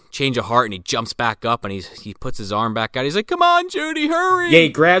fucking change of heart, and he jumps back up, and he puts his arm back out. He's like, "Come on, Judy, hurry!" Yeah, he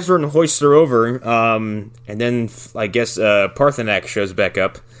grabs her and hoists her over, and then, I guess, Parthenax shows back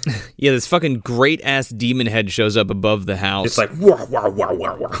up. Yeah, this fucking great-ass demon head shows up above the house. It's like, wah, wah, wah,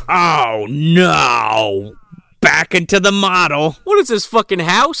 wah, wah. Oh, no! Back into the model. What is this, fucking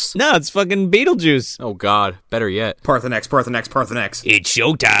house? No, it's fucking Beetlejuice. Oh, God. Better yet. Parthenax. It's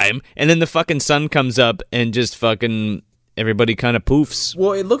showtime. And then the fucking sun comes up and just fucking everybody kind of poofs.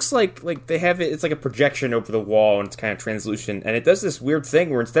 Well, it looks like they have it. It's like a projection over the wall, and it's kind of translucent. And it does this weird thing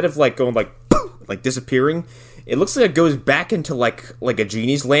where instead of like going like like disappearing, it looks like it goes back into like a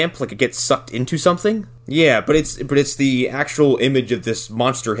genie's lamp, like it gets sucked into something. Yeah, but it's the actual image of this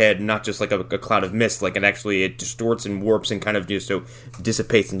monster head, not just like a cloud of mist. Like it distorts and warps and kind of just so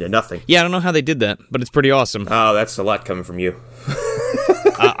dissipates into nothing. Yeah, I don't know how they did that, but it's pretty awesome. Oh, that's a lot coming from you.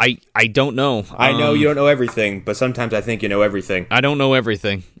 I don't know. I know you don't know everything, but sometimes I think you know everything. I don't know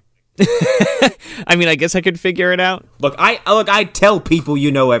everything. I mean, I guess I could figure it out. Look, I tell people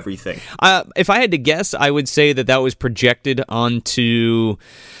you know everything. If I had to guess, I would say that was projected onto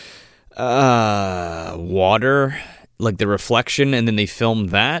water, like the reflection, and then they filmed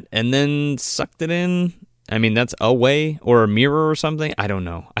that and then sucked it in. I mean, that's a way, or a mirror or something. I don't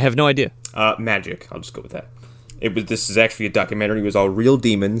know. I have no idea. Magic. I'll just go with that. This is actually a documentary. It was all real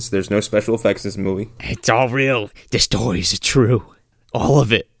demons. There's no special effects in this movie. It's all real. The stories are true. All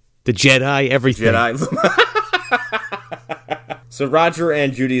of it. The Jedi, everything. So Roger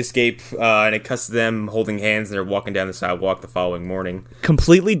and Judy escape, and it cuts to them holding hands, and they're walking down the sidewalk the following morning.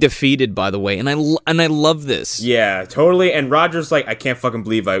 Completely defeated, by the way, and I love this. Yeah, totally. And Roger's like, I can't fucking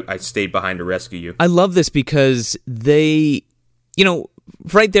believe I stayed behind to rescue you. I love this because they,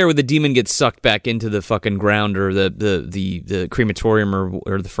 right there where the demon gets sucked back into the fucking ground or the crematorium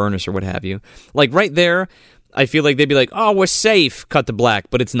or the furnace or what have you. Like right there, I feel like they'd be like, "Oh, we're safe," cut to black,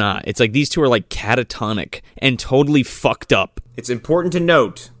 but it's not. It's like these two are like catatonic and totally fucked up. It's important to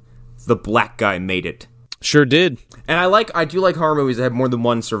note, the black guy made it. Sure did. And I do like horror movies that have more than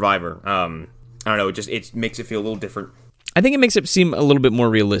one survivor. I don't know, it makes it feel a little different. I think it makes it seem a little bit more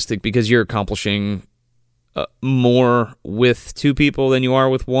realistic because you're accomplishing more with two people than you are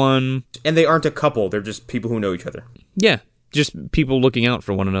with one. And they aren't a couple, they're just people who know each other. Yeah. Just people looking out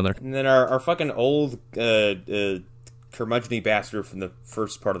for one another. And then our fucking old curmudgeon-y bastard from the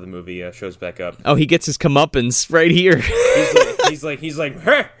first part of the movie shows back up. Oh, he gets his comeuppance right here. he's like,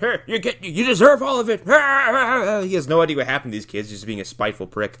 hey, you deserve all of it. He has no idea what happened to these kids, just being a spiteful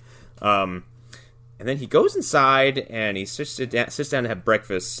prick. And then he goes inside and he sits down to have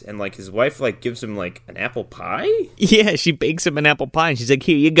breakfast, and like his wife like gives him like an apple pie. Yeah, she bakes him an apple pie, and she's like,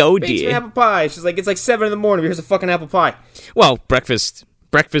 "Here you go, dear." Bakes him an apple pie. She's like, "It's like 7 a.m. Here's a fucking apple pie." Well, breakfast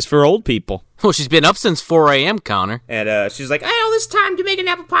for old people. Well, she's been up since 4 a.m., Connor. And she's like, "I had all this time to make an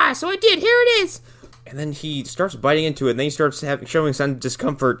apple pie, so I did. Here it is." And then he starts biting into it, and then he starts showing some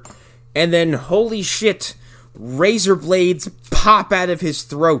discomfort, and then holy shit, razor blades pop out of his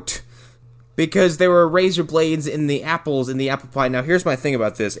throat. Because there were razor blades in the apples in the apple pie. Now, here's my thing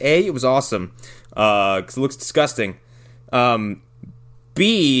about this. A, it was awesome. Because it looks disgusting.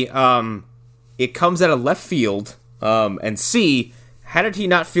 B, it comes out of left field. And C, how did he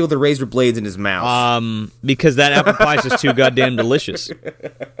not feel the razor blades in his mouth? Because that apple pie is just too goddamn delicious.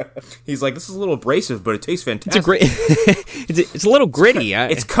 He's like, this is a little abrasive, but it tastes fantastic. It's a little gritty.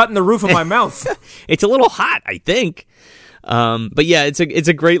 It's cutting the roof of my mouth. It's a little hot, I think. But yeah, it's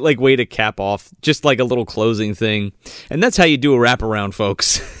a great like way to cap off, just like a little closing thing, and that's how you do a wraparound,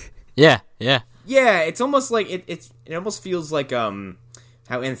 folks. Yeah. Yeah, it's almost like it almost feels like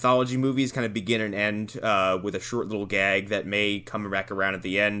how anthology movies kind of begin and end with a short little gag that may come back around at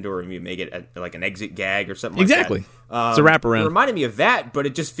the end, or you may get like an exit gag or something exactly. like that. It's a wraparound. It reminded me of that, but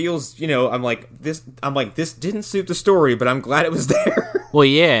it just feels, I'm like this didn't suit the story, but I'm glad it was there. Well,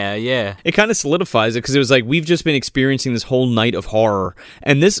 yeah. It kind of solidifies it because it was like we've just been experiencing this whole night of horror,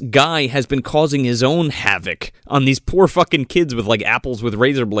 and this guy has been causing his own havoc on these poor fucking kids with like apples with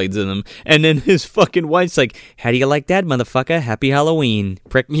razor blades in them, and then his fucking wife's like, "How do you like that, motherfucker? Happy Halloween,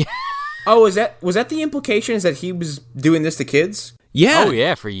 prick." Oh, was that the implication? Is that he was doing this to kids? Yeah. Oh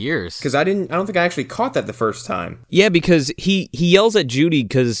yeah, for years. Because I don't think I actually caught that the first time. Yeah, because he yells at Judy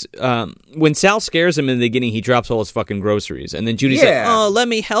because when Sal scares him in the beginning, he drops all his fucking groceries. And then Judy's like, "Oh, let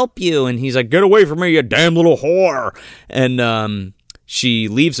me help you." And he's like, "Get away from me, you damn little whore." And she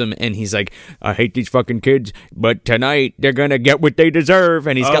leaves him, and he's like, "I hate these fucking kids, but tonight they're going to get what they deserve."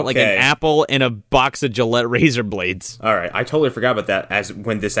 And he's got like an apple and a box of Gillette razor blades. All right, I totally forgot about that as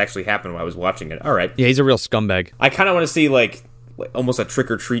when this actually happened when I was watching it. All right. Yeah, he's a real scumbag. I kind of want to see like almost a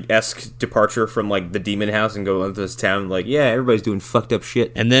trick-or-treat-esque departure from like the demon house and go into this town like, yeah, everybody's doing fucked up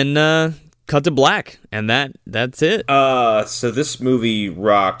shit. And then cut to black, and that's it. So this movie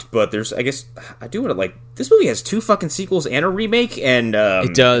rocked, but there's, I guess, I do want to like, this movie has 2 fucking sequels and a remake, and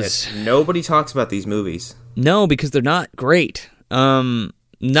it does. Nobody talks about these movies. No, because they're not great. Night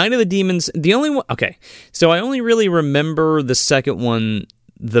of the Demons, the only one, okay, so I only really remember the second one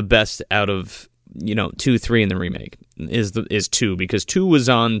the best out of 2, 3 in the remake is 2, because 2 was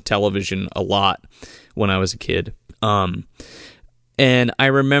on television a lot when I was a kid. And I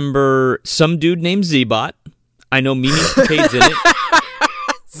remember some dude named Z-Bot. I know Mimi Kincaid's in it.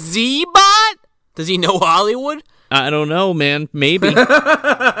 Z-Bot? Does he know Hollywood? I don't know, man. Maybe.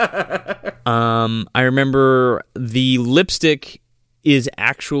 I remember the lipstick is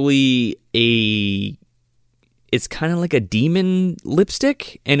actually it's kind of like a demon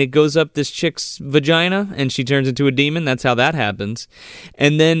lipstick, and it goes up this chick's vagina, and she turns into a demon. That's how that happens.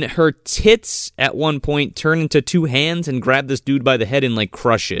 And then her tits, at one point, turn into 2 hands and grab this dude by the head and, like,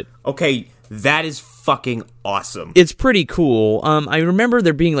 crush it. Okay, that is fucking awesome. It's pretty cool. I remember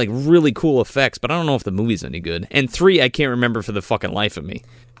there being, like, really cool effects, but I don't know if the movie's any good. And 3, I can't remember for the fucking life of me.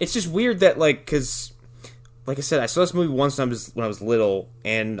 It's just weird that, like, because... Like I said, I saw this movie once when I was little,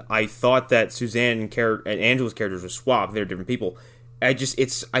 and I thought that Suzanne and Angela's characters were swapped. They're different people. I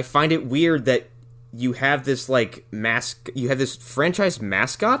find it weird that you have this you have this franchise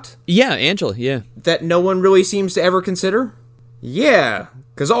mascot. Yeah, Angela. Yeah, that no one really seems to ever consider. Yeah,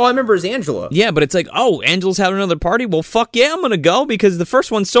 because all I remember is Angela. Yeah, but it's like, oh, Angela's having another party. Well, fuck yeah, I'm gonna go because the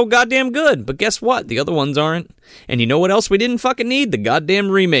first one's so goddamn good. But guess what? The other ones aren't. And you know what else we didn't fucking need? The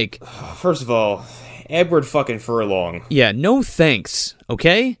goddamn remake. First of all, Edward fucking Furlong. Yeah, no thanks,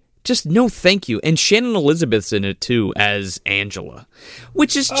 okay? Just no thank you. And Shannon Elizabeth's in it, too, as Angela.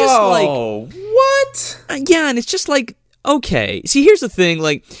 Which is just what? Yeah, and it's just like, okay. See, here's the thing,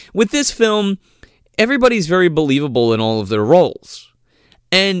 like, with this film, everybody's very believable in all of their roles.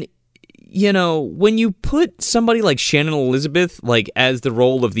 And, when you put somebody like Shannon Elizabeth, like, as the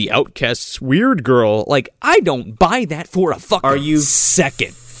role of the outcast's weird girl, like, I don't buy that for a fucking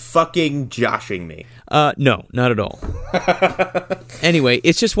second. Fucking joshing me. No, not at all. Anyway,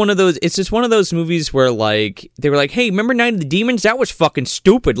 it's just one of those movies where like they were like, "Hey, remember Night of the Demons? That was fucking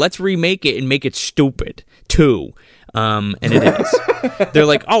stupid. Let's remake it and make it stupid too." And it is. They're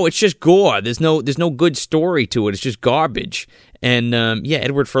like, "Oh, it's just gore. There's no good story to it. It's just garbage." And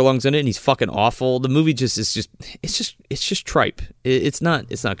Edward Furlong's in it, and he's fucking awful. The movie it's just tripe. It's not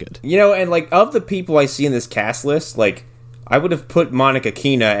good. And like of the people I see in this cast list, like, I would have put Monica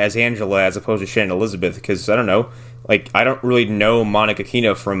Keena as Angela as opposed to Shannon Elizabeth because, I don't know, like, I don't really know Monica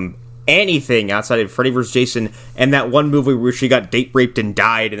Keena from anything outside of Freddy vs. Jason and that one movie where she got date raped and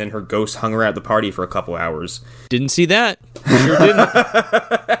died and then her ghost hung around at the party for a couple hours. Didn't see that. Sure didn't.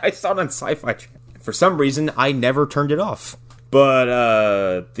 I saw it on Sci-Fi Channel. For some reason, I never turned it off.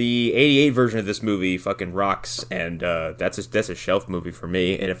 But the 88 version of this movie fucking rocks, and that's a shelf movie for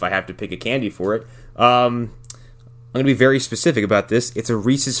me, and if I have to pick a candy for it, I'm going to be very specific about this. It's a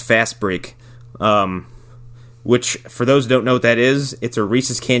Reese's Fast Break, which, for those who don't know what that is, it's a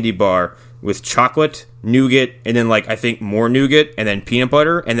Reese's candy bar with chocolate, nougat, and then, like, I think more nougat, and then peanut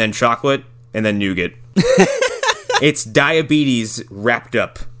butter, and then chocolate, and then nougat. It's diabetes wrapped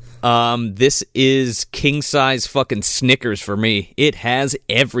up. This is king-size fucking Snickers for me. It has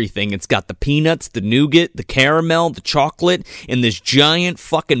everything. It's got the peanuts, the nougat, the caramel, the chocolate, and this giant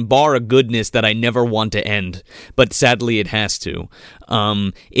fucking bar of goodness that I never want to end. But sadly, it has to.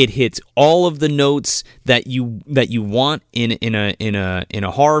 It hits all of the notes that you want in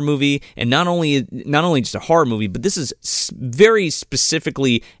a horror movie, and not only just a horror movie, but this is very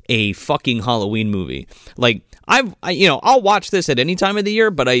specifically a fucking Halloween movie. Like, I'll watch this at any time of the year,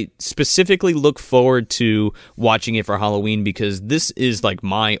 but I specifically look forward to watching it for Halloween because this is like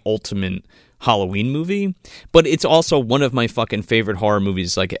my ultimate Halloween movie, but it's also one of my fucking favorite horror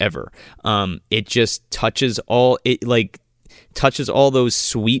movies like ever. It just touches all those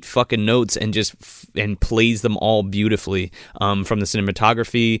sweet fucking notes and and plays them all beautifully, from the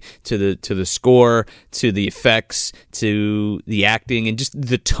cinematography to the score to the effects to the acting and just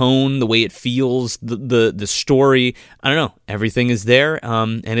the tone, the way it feels, the story. I don't know, everything is there,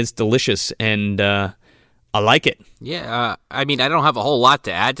 and it's delicious, and I like it. Yeah, I mean, I don't have a whole lot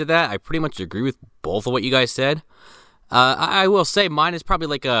to add to that. I pretty much agree with both of what you guys said. I will say mine is probably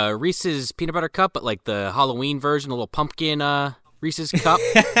like a Reese's peanut butter cup, but like the Halloween version, a little pumpkin Reese's cup.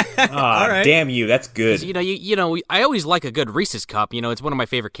 All right. Damn you, that's good. I always like a good Reese's cup. It's one of my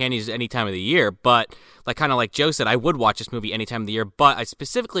favorite candies any time of the year. But like Joe said, I would watch this movie any time of the year. But I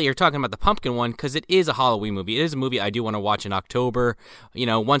specifically are talking about the pumpkin one because it is a Halloween movie. It is a movie I do want to watch in October.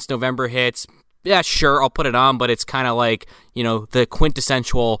 Once November hits. Yeah, sure, I'll put it on, but it's kind of like, the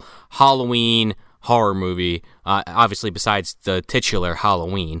quintessential Halloween horror movie, obviously besides the titular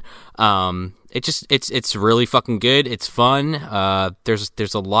Halloween. It's really fucking good. It's fun.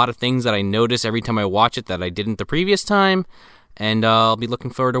 There's a lot of things that I notice every time I watch it that I didn't the previous time, and I'll be looking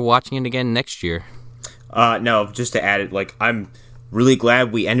forward to watching it again next year. No, just to add it, I'm really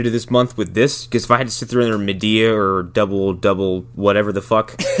glad we ended this month with this, because if I had to sit through another Medea or double whatever the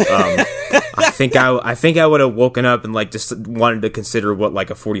fuck, I think I would have woken up and just wanted to consider what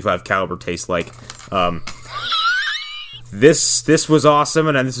a 45 caliber tastes like. This was awesome,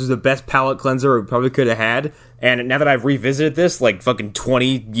 and this was the best palate cleanser we probably could have had. And now that I've revisited this, fucking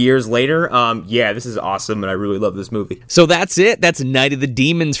 20 years later, this is awesome, and I really love this movie. So that's it. That's Night of the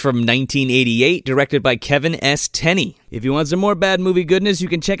Demons from 1988, directed by Kevin S. Tenney. If you want some more bad movie goodness, you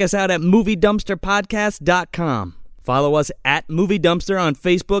can check us out at MovieDumpsterPodcast.com. Follow us at Movie Dumpster on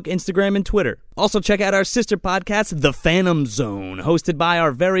Facebook, Instagram, and Twitter. Also check out our sister podcast, The Phantom Zone, hosted by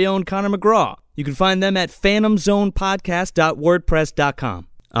our very own Connor McGraw. You can find them at phantomzonepodcast.wordpress.com.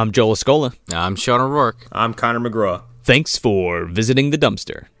 I'm Joel Escola. I'm Sean O'Rourke. I'm Connor McGraw. Thanks for visiting the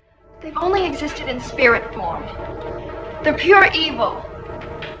dumpster. They've only existed in spirit form. They're pure evil.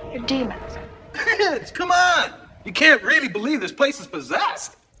 They're demons. Kids, come on! You can't really believe this place is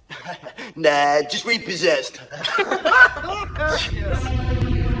possessed. Nah, just repossessed.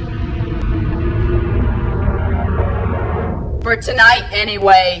 For tonight,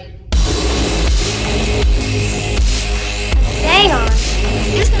 anyway. Hang on.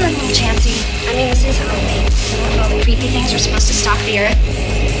 Isn't it a little chancy? I mean, this is Halloween, so with all the creepy things are supposed to stalk the earth.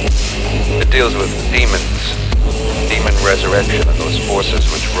 It deals with demons, demon resurrection, and those forces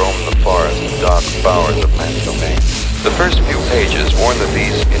which roam the forest and dark bowers of man's domain. The first few pages warn that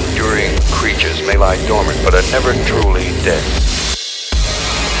these enduring creatures may lie dormant, but are never truly dead.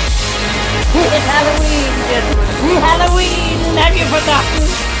 It's Halloween, gentlemen. Halloween, have you forgotten?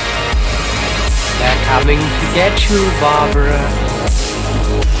 They're coming to get you, Barbara.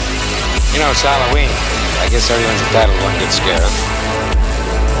 It's Halloween. I guess everyone's entitled to one good scare.